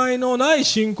行いのない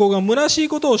信仰が虚しい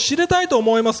ことを知れたいと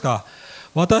思いますか？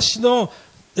私の、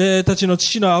たちの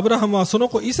父のアブラハムはその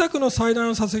子イサクの祭壇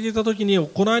を捧げた時に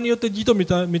行いによって義と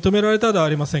認められたではあ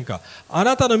りませんか？あ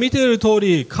なたの見ている通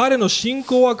り彼の信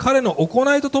仰は彼の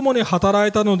行いとともに働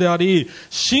いたのであり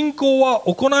信仰は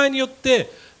行いによって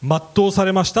全うさ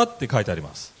れましたって書いてあり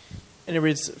ます。And it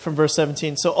reads from verse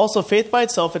 17. So also faith by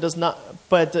itself,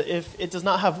 but if it does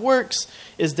not have works,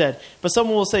 is dead. But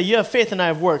someone will say, you have faith and I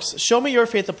have works. Show me your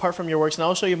faith apart from your works, and I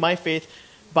will show you my faith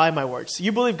by my works.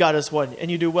 You believe God is one, and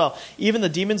you do well. Even the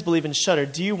demons believe and shudder.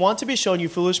 Do you want to be shown, you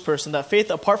foolish person, that faith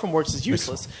apart from works is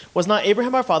useless? Was not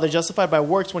Abraham our father justified by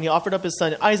works when he offered up his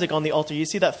son Isaac on the altar? You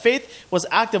see that faith was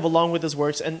active along with his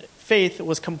works, and faith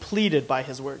was completed by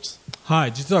his works. は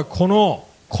い、実はこの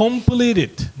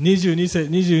completed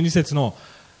 22節の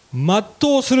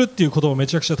全うするっていう言葉め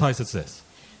ちゃくちゃ大切です。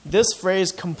This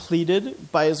phrase completed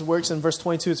by his works in verse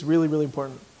 22 is really, really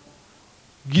important.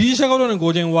 ギリシャ語の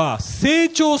語源は成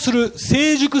長する、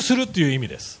成熟するという意味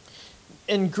です。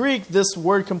In Greek, this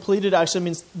word completed actually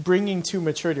means bringing to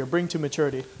maturity or bring to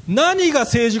maturity. 何が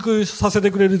成熟させて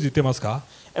くれると言ってますか？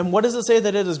 And what does it say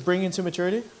that it is bringing to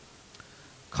maturity?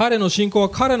 彼の信仰は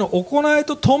彼の行い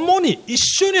とともに一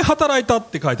緒に働いたっ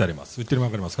て書いてあります。言ってるの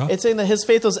分かりますか？ It's saying that his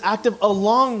faith was active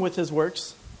along with his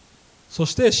works. そ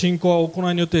して信仰は行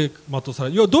いによって全うされ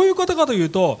る。要はどういうことかという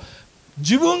と、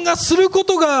自分がするこ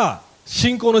とが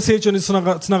信仰の成長につな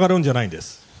がるんじゃないんで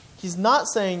す。He's not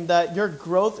saying that your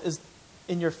growth is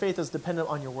in your faith is dependent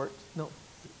on your work. No.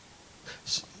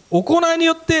 行いに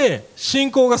よって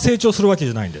信仰が成長するわけ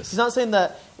じゃないんで He's す。not saying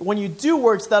that when you do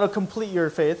works that'll complete your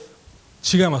faith.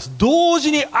 違います。同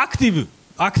時にアクティ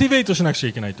ベートしなくちゃ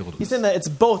いけないということで He's す。 saying that it's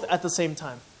both at the same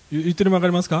time. 言ってるの分か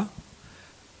りますか？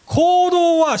行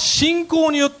動は信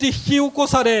仰によって引き起こ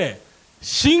され、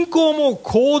信仰も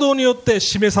行動によって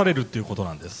示されるということ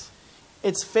なんです。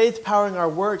It's faith powering our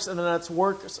works, and then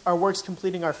our works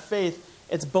completing our faith.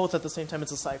 It's both at the same time.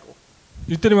 It's a cycle.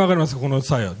 言ってるの分かりますか？この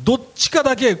際はどっちか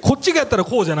だけ、こっちがやったら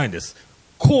こうじゃないんです。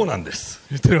こうなんです。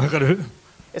言ってるの分かる？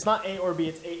 It's not A or B,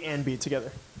 it's A and B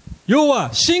together. 要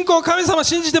は信仰、神様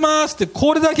信じてますって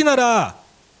これだけなら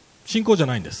信仰じゃ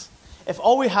ないんです。If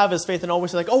all we have is faith and all we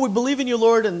say like, oh, we believe in you,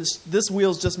 Lord, and this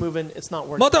wheel's just moving, it's not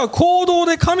working. または行動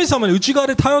で神様に内側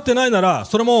で頼ってないなら、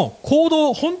それも行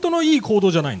動、本当のいい行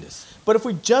動じゃないんです。But if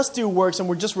we just do works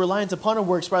and we're just reliant upon our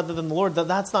works rather than the Lord,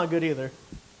 that's not good either.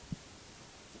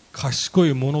 賢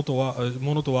いものと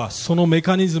はそのメ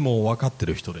カニズムを分かってい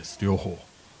る人です。両方。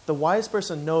The wise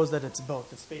person knows that it's both,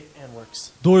 it's faith and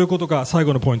works. どういうことか最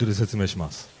後のポイントで説明し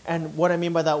ます。And what I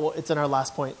mean by that, well, it's in our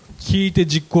last point. 聞いて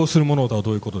実行するものとは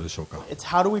どういうことでしょうか？ It's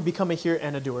how do we become a hearer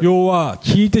and a doer. 要は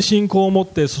聞いて信仰を持っ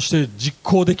てそして実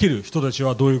行できる人たち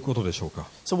はどういうことでしょうか？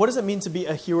 So what does it mean to be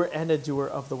a hearer and a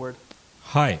doer of the word?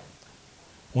 はい。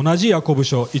同じヤコブ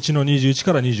書1の21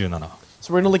から27。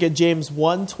So we're going to look at James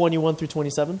 1:21 through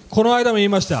 27. この間も言い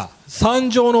ました。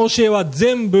三条の教えは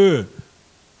全部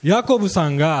ヤコブさ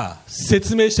んが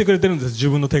説明してくれてるんです。自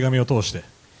分の手紙を通して。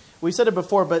We said it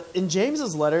before, but in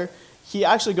James's letter, he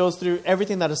actually goes through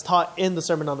everything that is taught in the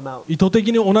Sermon on the Mount. 意図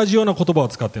的に同じような言葉を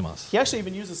使っています。He actually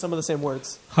even uses some of the same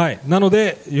words. はい。なの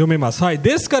で読めます。はい。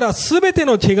ですからすべて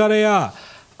の汚れや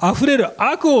溢れる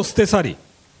悪を捨て去り、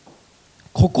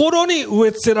心に植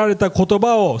え付けられた言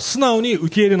葉を素直に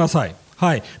受け入れなさい。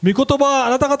はい。御言葉はあ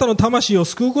なた方の魂を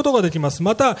救うことができます。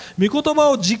また、御言葉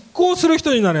を実行する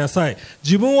人になりなさい。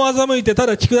自分を欺いてた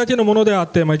だ聞くだけのものであっ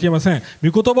てはいけません。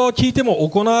御言葉を聞いても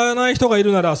行わない人がい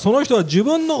るなら、その人は自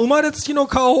分の生まれつきの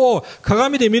顔を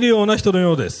鏡で見るような人の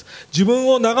ようです。自分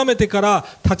を眺めてから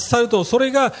立ち去ると、それ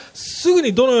がすぐ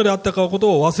にどのようであったかのこ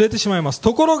とを忘れてしまいます。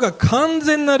ところが完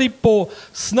全な律法、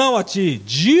すなわち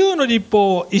自由の律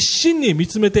法を一心に見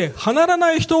つめて離ら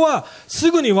ない人は、す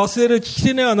ぐに忘れる聞き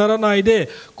手にはならないで、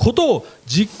ことを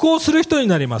実行する人に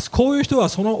なります。こういう人は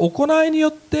その行いによ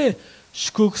って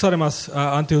祝福されます。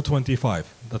Until 25.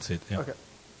 That's it. Yeah. Okay.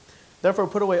 Therefore,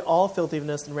 put away all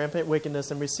filthiness and rampant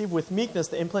wickedness, and receive with meekness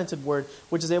the implanted word,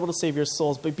 which is able to save your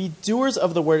souls. But be doers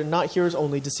of the word, and not hearers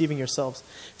only, deceiving yourselves.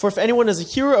 For if anyone is a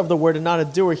hearer of the word and not a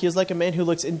doer, he is like a man who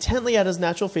looks intently at his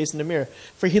natural face in a mirror.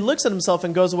 For he looks at himself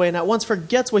and goes away, and at once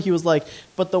forgets what he was like.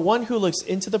 But the one who looks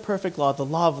into the perfect law, the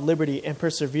law of liberty, and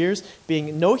perseveres,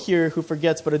 being no hearer who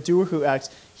forgets, but a doer who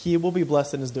acts, he will be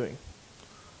blessed in his doing.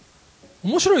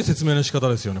 面白い説明の仕方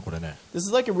ですよね、これね。 This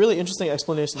is like a really interesting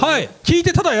explanation. はい、聞い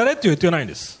てただやれって言ってないん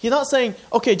です。 He's not saying,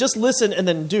 okay, just listen and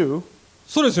then do.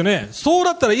 そうですよね。そう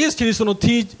だったらイエス・キリストの教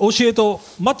えと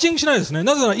マッチングしないですね。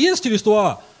なぜならイエス・キリスト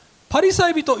はパリサ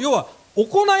イ人、要は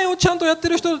行いをちゃんとやって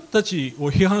る人たちを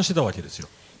批判してたわけですよ。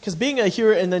 Because being a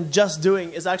hearer and then just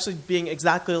doing is actually being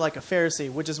exactly like a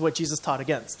Pharisee, which is what Jesus taught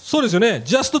against. そうですよね。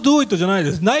just do it じゃない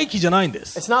です。ナイキじゃないんで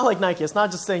す。 It's not like Nike. It's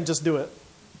not just saying just do it.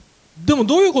 でも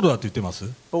どういうことだって言ってます？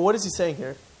 But what is he saying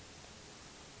here?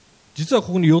 実は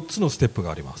ここに4つのステップが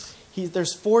あります。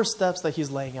 There's 4 steps that he's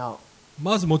laying out.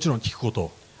 まずもちろん聞くこ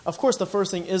と。 Of course, the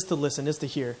first thing is to listen, is to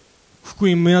hear. 福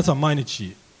音皆さん毎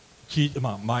日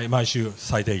毎週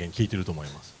最低限聞いてると思い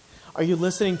ます。 Are you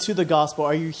listening to the gospel?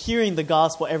 Are you hearing the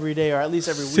gospel every day or at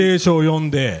least every week? 聖書を読ん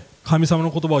で神様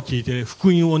の言葉を聞いて福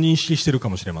音を認識しているか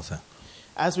もしれません。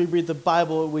 As we read the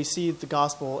Bible, we see the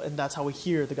gospel, and that's how we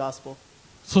hear the gospel.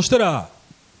 そしたら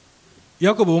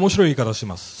ヤコブ面白い言い方をし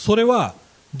ます。それは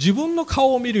自分の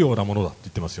顔を見るようなものだって言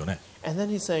ってますよね。 And then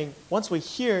he's saying, once we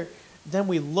hear, then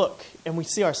we look and we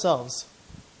see ourselves.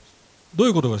 どう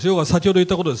いうことかです。要は先ほど言っ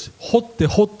たことです。掘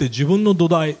って自分の土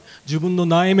台、自分の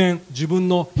内面、自分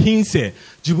の品性、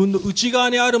自分の内側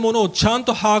にあるものをちゃん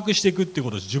と把握していくっていうこ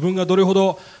とです。自分がどれほ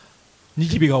どニ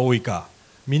キビが多いか、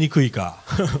醜いか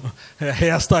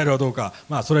ヘアスタイルはどうか、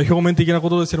まあそれは表面的なこ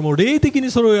とですけども、霊的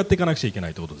にそれをやっていかなくちゃいけな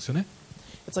いってことですよね。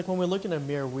 It's like when we look in a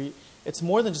mirror, it's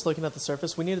more than just looking at the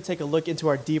surface. We need to take a look into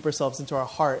our deeper selves, into our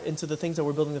heart, into the things that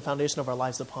we're building the foundation of our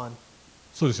lives upon.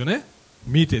 そうですよね。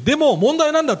見て、でも問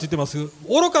題なんだって言ってます。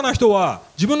愚かな人は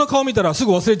自分の顔を見たらす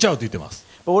ぐ忘れちゃうって言ってます。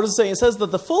 But what does it say? It says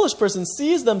that the foolish person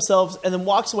sees themselves and then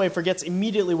walks away, forgets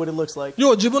immediately what it looks like. 要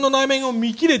は自分の内面を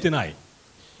見切れてない。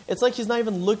 It's like he's not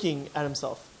even looking at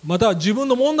himself. また自分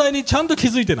の問題にちゃんと気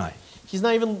づいてない。 He's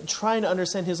not even trying to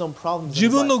understand his own problems in 自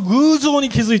his 分の life. 偶像に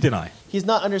気づいてない。 He's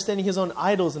not understanding his own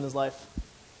idols in his life.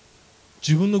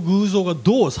 自分の偶像が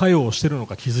どう作用しているの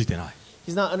か気づいてない。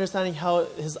 He's not understanding how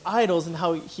his idols and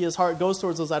how his heart goes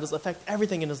towards those idols affect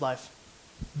everything in his life.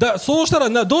 そうした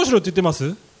らどうしろって言ってま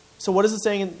す？ So what is it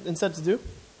saying instead to do?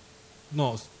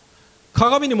 の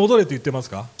鏡に戻れって言ってます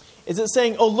か？ Is it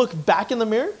saying, oh, look back in the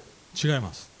mirror? 違い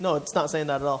ます。 No, it's not saying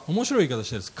that at all. 面白い言い方し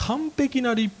てです。完璧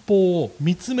な律法を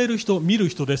見つめる人、見る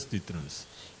人ですって言ってるんです。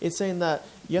 It's saying that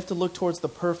you have to look towards the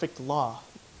perfect law,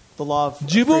 the law of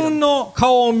自分 freedom. の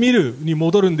顔を見るに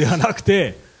戻るんではなく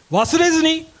て、忘れず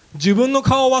に、自分の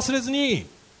顔を忘れずに、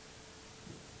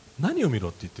何を見ろ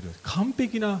って言ってるんです。完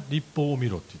璧な律法を見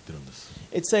ろって言ってるんです。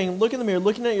 It's saying, look in the mirror,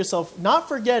 looking at yourself, not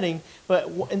forgetting, but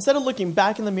instead of looking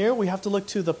back in the mirror, we have to look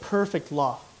to the perfect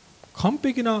law. 完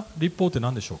璧な律法って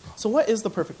何でしょうか？ So what is the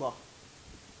perfect law?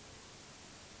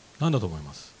 何だと思い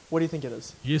ます？ What do you think it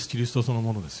is? イエス・キリストその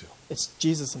ものですよ。 It's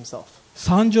Jesus himself.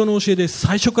 三条の教えで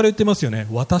最初から言ってますよね。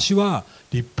私は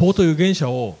律法という原則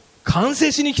を完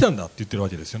成しに来たんだって言ってるわ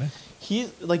けですよね。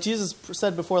Like Jesus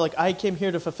said before, like I came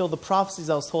here to fulfill the prophecies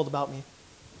that was told about me.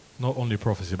 Not only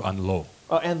prophecy but and law.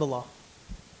 And the law.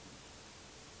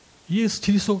 イエス・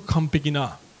キリストが完璧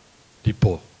な律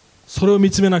法。それを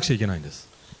見つめなくちゃいけないんです。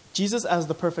Jesus as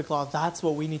the perfect law, that's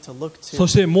what we need to look to. そ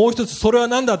してもう一つ、それは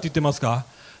何だって言ってますか？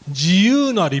自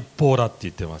由な律法だって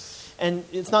言ってます。And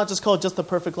it's not just called just the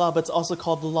perfect law, but it's also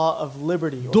called the law of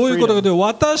liberty or どういうことか freedom. というと、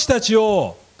私たち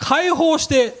を解放し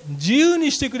て自由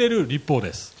にしてくれる律法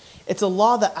です。It's a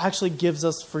law that actually gives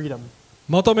us freedom.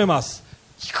 まとめます。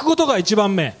聞くことが一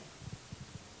番目。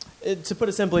To put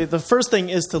it simply, the first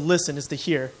thing is to listen, is to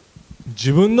hear.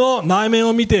 自分の内面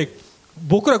を見て、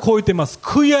僕らこう言ってます。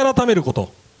悔い改めるこ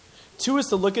と。Two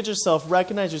is to look at yourself,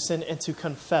 recognize your sin, and to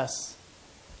confess,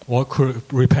 or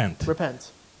repent.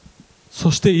 repent.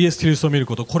 そしてイエス・キリストを見る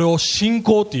こと。これを信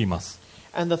仰と言います。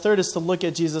And the third is to look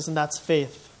at Jesus, and that's faith.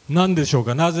 何でしょう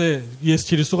か？なぜイエス・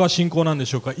キリストが信仰なんで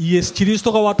しょうか？イエス・キリス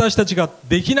トが私たちが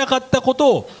できなかったこ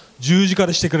とを十字架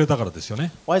でしてくれたからですよ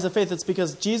ね。Why is it faith? It's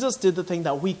because Jesus did the thing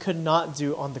that we could not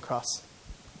do on the cross.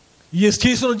 イエス・キ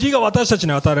リストの義が私たち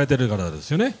に与えられているからで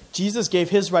すよね。 Jesus gave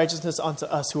his righteousness unto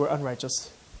us who are unrighteous.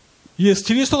 イエス・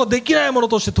キリストができないもの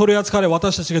として取り扱われ、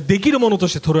私たちができるものと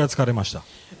して取り扱われました。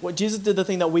What Jesus did the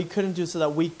thing that we couldn't do so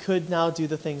that we could now do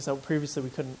the things that previously we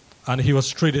couldn't. And he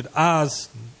was treated as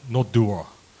not doer,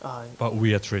 but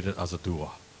we are treated as a doer.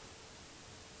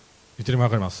 言ってるの分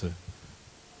かります？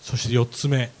そそして4つ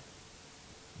目、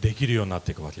できるようになっ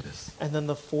ていくわけです。 And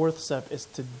then the fourth step is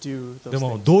to do で those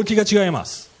も things. 動機が違いま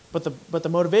す。 But the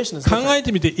motivation is 考 different. え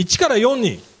てみて、1から4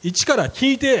に1から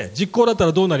聞いて実行だった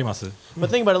らどうなります？ But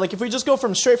think about it. Like if we just go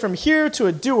from straight from here to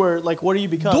a doer, like what do you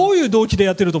ど become? ういう動機で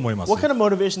やってると思います？ What kind of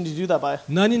motivation do you do that by?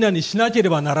 何々しなけれ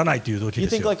ばならないという動機 You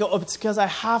です think よ。 like, oh, it's because I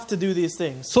have to do these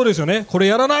things. そうですよね。これ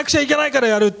やらなくちゃいけないから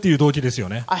やるっていう動機ですよ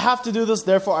ね。 I have to do this,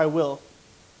 therefore I will.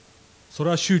 それ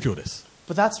は宗教です。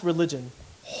 But that's religion.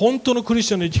 本当のクリス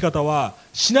チャンの生き方は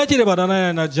しなければな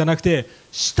らないじゃなくて、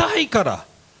したいから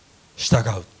従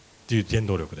うっていう原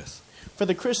動力です。 For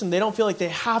the Christian, they don't feel like they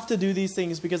have to do these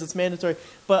things because it's mandatory,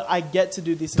 but I get to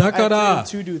do these things. だか I ら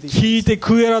get to do these 聞 things. いて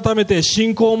悔い改めて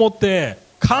信仰を持って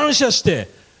感謝して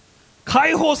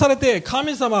解放されて、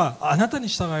神様あなたに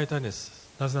従いたいんです。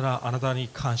なぜならあなたに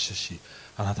感謝し、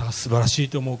あなたが素晴らしい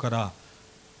と思うから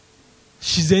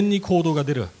自然に行動が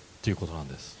出るということなん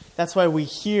です。 That's why we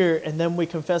hear and then we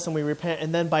confess and we repent,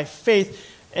 and then by faith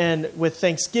and with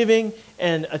thanksgiving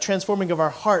and a transforming of our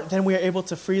heart, then we are able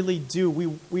to freely do.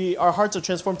 Our hearts are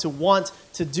transformed to want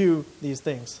to do these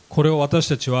things. これを私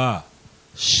たちは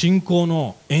信仰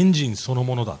のエンジンその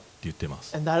ものだって言っていま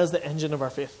す。 And that is the engine of our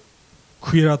faith.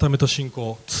 悔い改めと信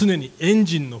仰、常にエン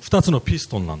ジンの2つのピス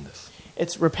トンなんです。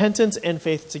 It's repentance and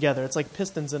faith together. It's like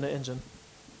pistons in an engine.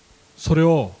 それ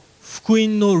を福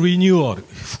音のリニューアル、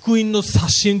福音の刷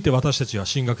新って私たちは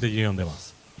神学的に呼んでま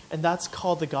す。 And that's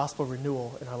called the gospel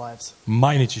renewal in our lives.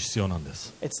 毎日必要なんで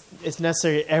す。 It's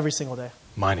necessary every single day,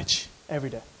 毎日。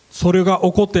 every day. それが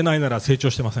起こってないなら成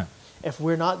長してません。 If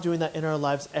we're not doing that in our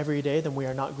lives every day, then we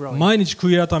are not growing. 毎日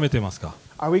悔い改めてますか？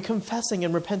 Are we confessing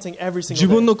and repenting every 自 single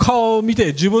分 day? の顔を見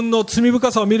て自分の罪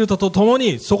深さを見るととも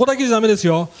に、そこだけじゃダメです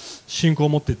よ。信仰を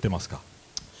持っていってますか？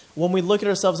 When we look at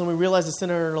ourselves and we realize the sin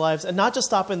in our lives, and not just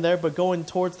stopping there, but going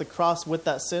towards the cross with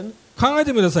that sin. 考え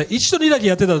てみてください。1と2だけ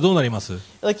やってたらどうなります？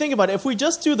 Like think about it. If we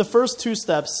just do the first two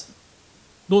steps,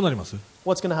 どうなります？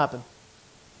 what's going to happen?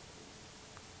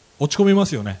 落ち込みま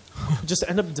すよね。 Just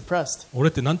end up depressed.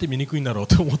 俺ってなんて醜いんだろう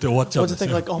と思って終わっちゃう We'll んで just す think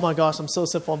よ。 like, oh my gosh, I'm so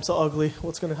sinful, I'm so ugly.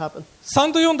 What's going to happen?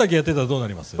 3と4だけやってたらどうな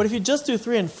ります？ But if you just do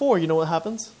 3 and 4, you know what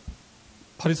happens?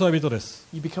 パリサイ人です。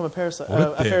 You become a Pharisee. 俺 A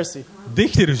って Pharisee. で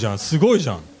きてるじゃん、すごいじ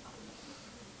ゃん。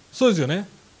そうですよね。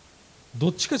ど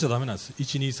っちかじゃダメなんです。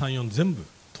1、2、3、4全部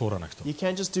通らなくて。 You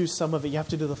can't just do some of it. You have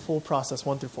to do the full process,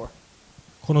 1 through 4.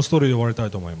 このストーリーで終わりたい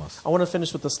と思います。 I want to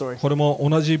finish with the story. これも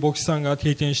同じ牧師さんが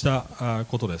経験した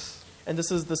ことです。 And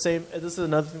this is the same. This is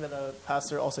another thing that a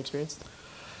pastor also experienced.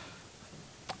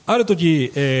 ある時、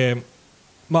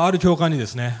ある教会にで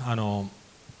すね、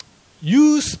ユ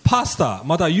ースパスター、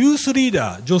またユースリー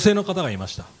ダー、女性の方がいま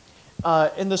した。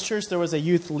 In this church, there was a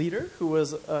youth leader who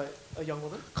was a young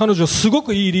woman. 彼女すご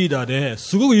くいいリーダーで、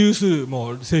すごくユース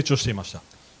も成長していました。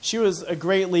 She was a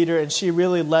great leader, and she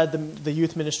really led the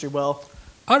youth ministry well.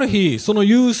 ある日、その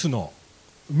ユースの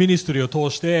ミニストリーを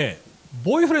通して、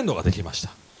ボーイフレンドができまし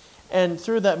た。 And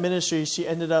through that ministry, she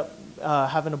ended up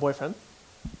having a boyfriend.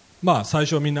 最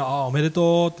初みんな、おめで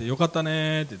とうって、よかった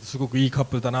ねって、すごくいいカッ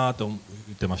プルだなと言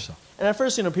ってました。 And at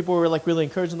first, people were like really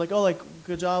encouraging, like, oh, like,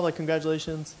 good job, like,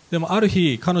 congratulations. でもある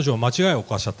日、彼女は間違いを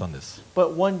犯しちゃったんです。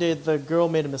 But one day, the girl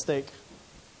made a mistake.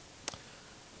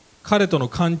 彼との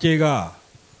関係が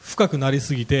深くなり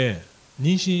すぎて、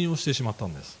妊娠をしてしまった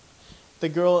んです。 The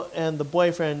girl and the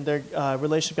boyfriend, their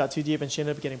relationship got too deep, and she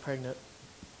ended up getting pregnant.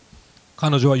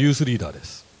 彼女はユースリーダーで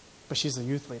す。 But she's a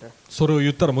youth leader. それを言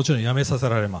ったらもちろん辞めさせ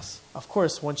られます。 Of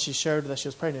course, once she shared that she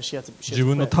was pregnant, she had 自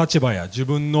分 to の quit. 立場や自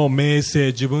分の名声、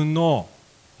自分の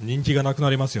人気がなくな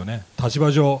りますよね。立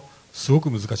場上、すごく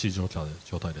難しい状態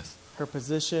です。 Her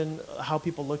position, how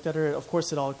people looked at her, of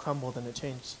course, it all crumbled and it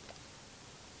changed.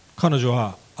 彼女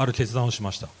はある決断をし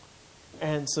ました。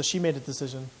 And so she made a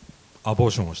decision. アボ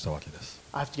ーションをしたわけです。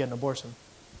 I have to get an abortion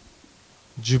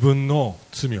自分の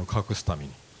罪を隠すため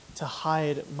に。 to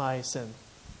hide my sin.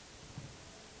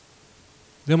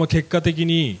 でも結果的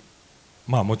に、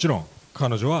もちろん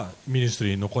彼女はミニスト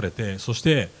リーに残れて、そし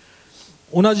て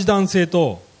同じ男性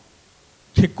と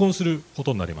結婚するこ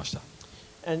とになりました。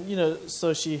 And,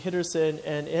 so she hid her sin,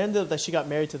 and it ended up that she got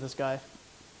married to this guy.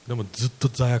 でもずっと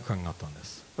罪悪感があったんで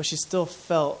す。 But she still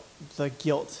felt the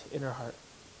guilt in her heart.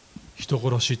 人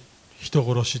殺し、人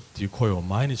殺しっていう声を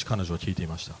毎日彼女は聞いてい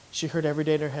ました。 She heard every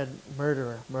day in her head,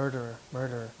 murderer, murderer,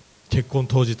 murderer. 結婚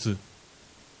当日、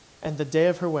 And the day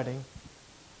of her wedding,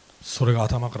 それが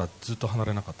頭からずっと離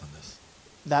れなかったんです。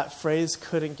 that phrase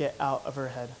couldn't get out of her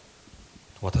head.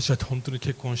 私は本当に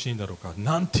結婚していいんだろうか、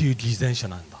なんていう偽善者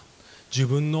なんだ。自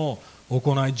分の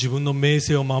行い、自分の名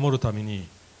声を守るために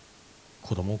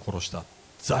子供を殺した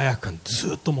罪悪感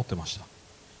ずっと持ってました。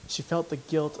She felt the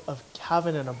guilt of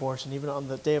having an abortion even on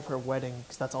the day of her wedding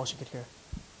because that's all she could hear.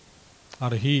 あ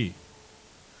る日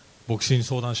牧師に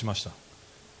相談しました。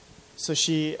 So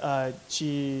she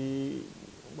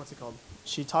what's it called?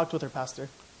 She talked with her pastor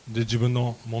で自分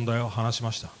の問題を話し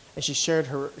ました。 and she shared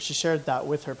that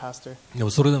with her pastor. でも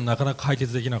それでもなかなか解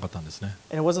決できなかったんですね。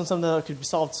 And it wasn't something that could be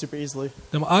solved super easily.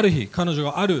 でもある日彼女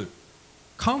がある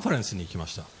カンファレンスに行きま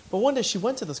した。 But one day she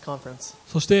went to this conference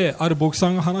そしてある牧師さ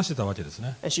んが話してたわけです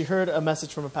ね。 and she heard a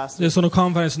message from a pastor. でそのカ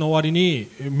ンファレンスの終わりに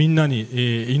みんなに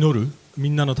祈る、み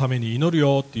んなのために祈る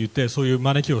よって言ってそういう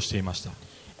招きをしていました。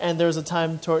 And there was a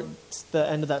time towards the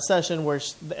end of that session where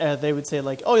they would say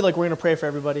like, "Oh, like we're going to pray for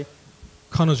everybody."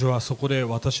 彼女はそこで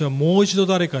私はもう一度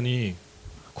誰かに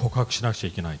告白しなくちゃ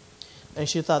いけない。 And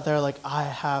she thought there like,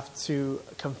 "I have to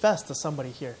confess to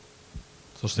somebody here."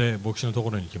 そして牧師のとこ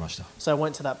ろに行きました。 So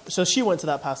she went to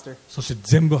that pastor そして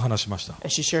全部話しました。 and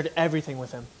she shared everything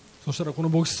with him. そしたらこの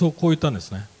牧師そうこう言ったんで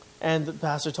すね。 And the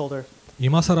pastor told her,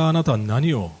 今さらあなたは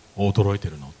何を驚いて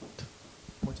いるの？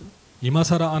 今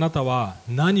さらあなたは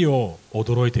何を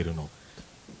驚いているの？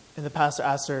 and the pastor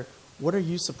asked her, "What are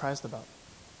you surprised about?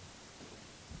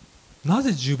 な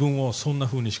ぜ自分をそんな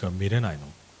風にしか見れないの？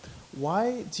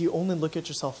 Why do you only look at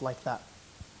yourself like that?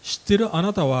 知ってるあ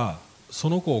なたはそ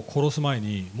の子を殺す前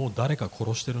にもう誰か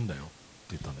殺してるんだよって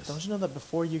言ったんです。 Don't you know that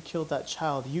before you killed that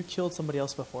child, you killed somebody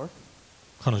else before?"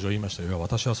 彼女は言いましたよ。いや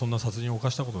私はそんな殺人を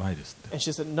犯したことないですって。 And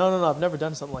she said, "No, no, no, I've never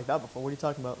done something like that before. What are you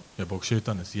talking about?" いや牧師は言っ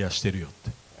たんです。いやしてるよって。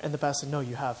 And the pastor said, "No,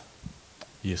 you have.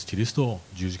 イエス・キリストを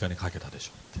十字架にかけたでし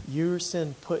ょって。 Your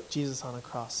sin put Jesus on a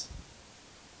cross."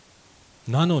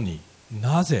 なのに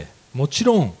なぜ、もち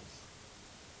ろん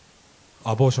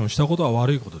アボーションしたことは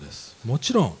悪いことです。も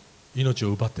ちろん命を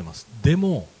奪ってます。で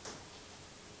も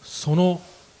その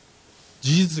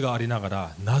事実がありなが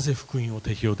らなぜ福音を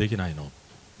適用できないのって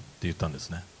言ったんで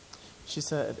すね。 He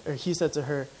said to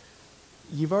her,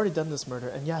 "You've already done this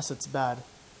murder, and yes, it's bad,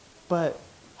 but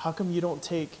how come you don't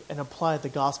take and apply the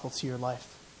gospel to your life?"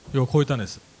 要はこう言ったんで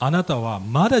す。あなたは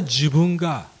まだ自分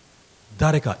が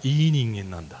誰かいい人間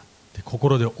なんだって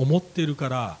心で思っているか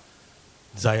ら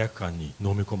罪悪感に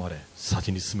飲み込まれ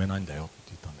先に進めないんだよって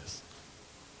言ったんです。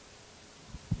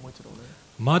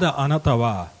まだあなた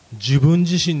は自分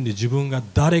自身で自分が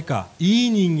誰かいい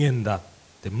人間だっ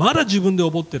てまだ自分で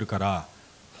思ってるから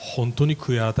本当に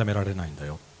悔い改められないんだ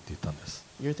よって言ったんです。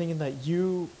 You're thinking that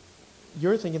you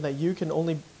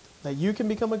can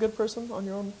become a good person on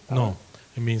your own? No,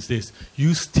 it means this.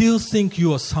 You still think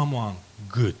you are someone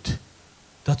good.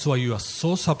 That's why you are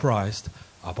so surprised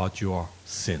about your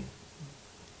sin,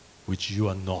 which you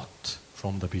are not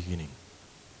from the beginning.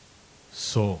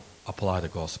 So apply the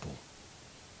gospel.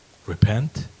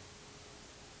 Repent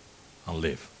and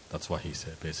live. That's what he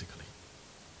said, basically.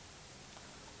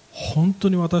 本当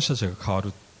に私たちが変わる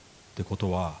ってこと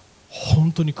は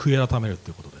本当に悔い改めるっ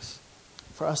てことです。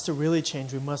 For us to really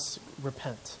change, we must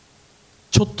repent.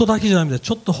 ちょっとだけじゃないんだ。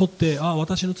ちょっと掘って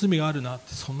私の罪があるなっ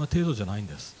てそんな程度じゃないん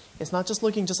です。 It's not just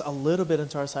looking just a little bit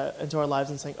into our lives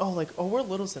and saying, "Oh, we're a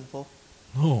little sinful."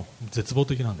 No, 絶望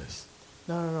的なんです。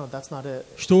 No, no, no, that's not it.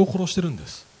 人を殺してるんで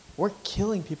す。 We're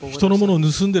killing people with 人 our のもの sin.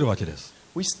 を盗んでるわけです。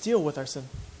 We steal with our sin.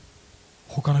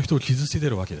 他の人を傷つけて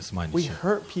るわけです毎 We 日。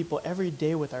 hurt people every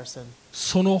day with our sin.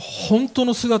 その本当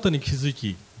の姿に気づ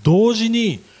き同時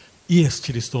にイエス・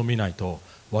キリストを見ないと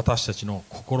私たちの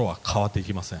心は変わってい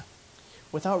きません。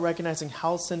 Without recognizing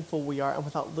how sinful we are and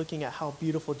without looking at how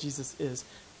beautiful Jesus is,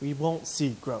 we won't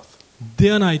see growth.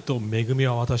 ではないと恵み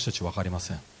は私たち分かりま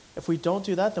せん。 If we don't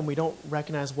do that, then we don't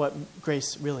recognize what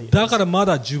grace really だか is. らま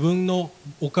だ自分の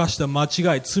犯した間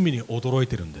違い罪に驚い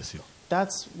てるんですよ。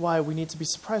 That's why we need to be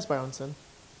surprised by our own sin.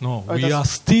 No, Or we does- are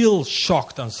still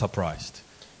shocked and surprised.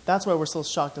 That's why we're still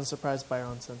shocked and surprised by our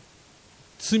own sin.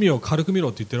 罪を軽く見ろ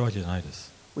って言ってるわけじゃないで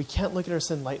す。 We can't look at our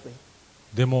sin lightly.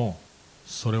 でも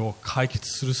それを解決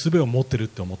する術を持ってるっ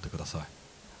て思ってください。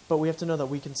 But we have to know that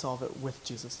we can solve it with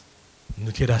Jesus.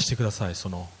 抜け出してください。そ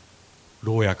の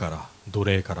牢屋から奴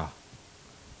隷から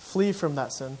Flee from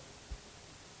that sin.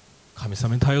 神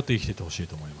様に頼って生きていってほしい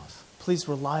と思います。 Please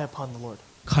rely upon the Lord.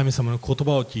 神様の言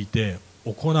葉を聞いて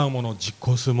行うもの、実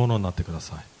行するものになってくだ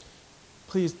さい。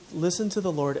 Please listen to the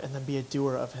Lord and then be a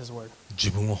doer of His word.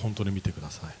 自分を本当に見てくだ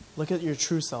さい。 Look at your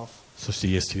true self そして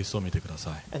イエス・キリストを見てくだ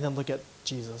さい。 and then look at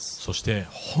Jesus. そして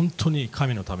本当に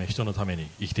神のため、人のために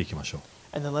生きていきましょ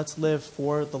う。 And then let's live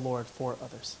for the Lord, for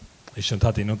others. 一緒に立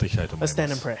って祈っていきたいと思い Let's ま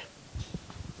stand and す。 pray.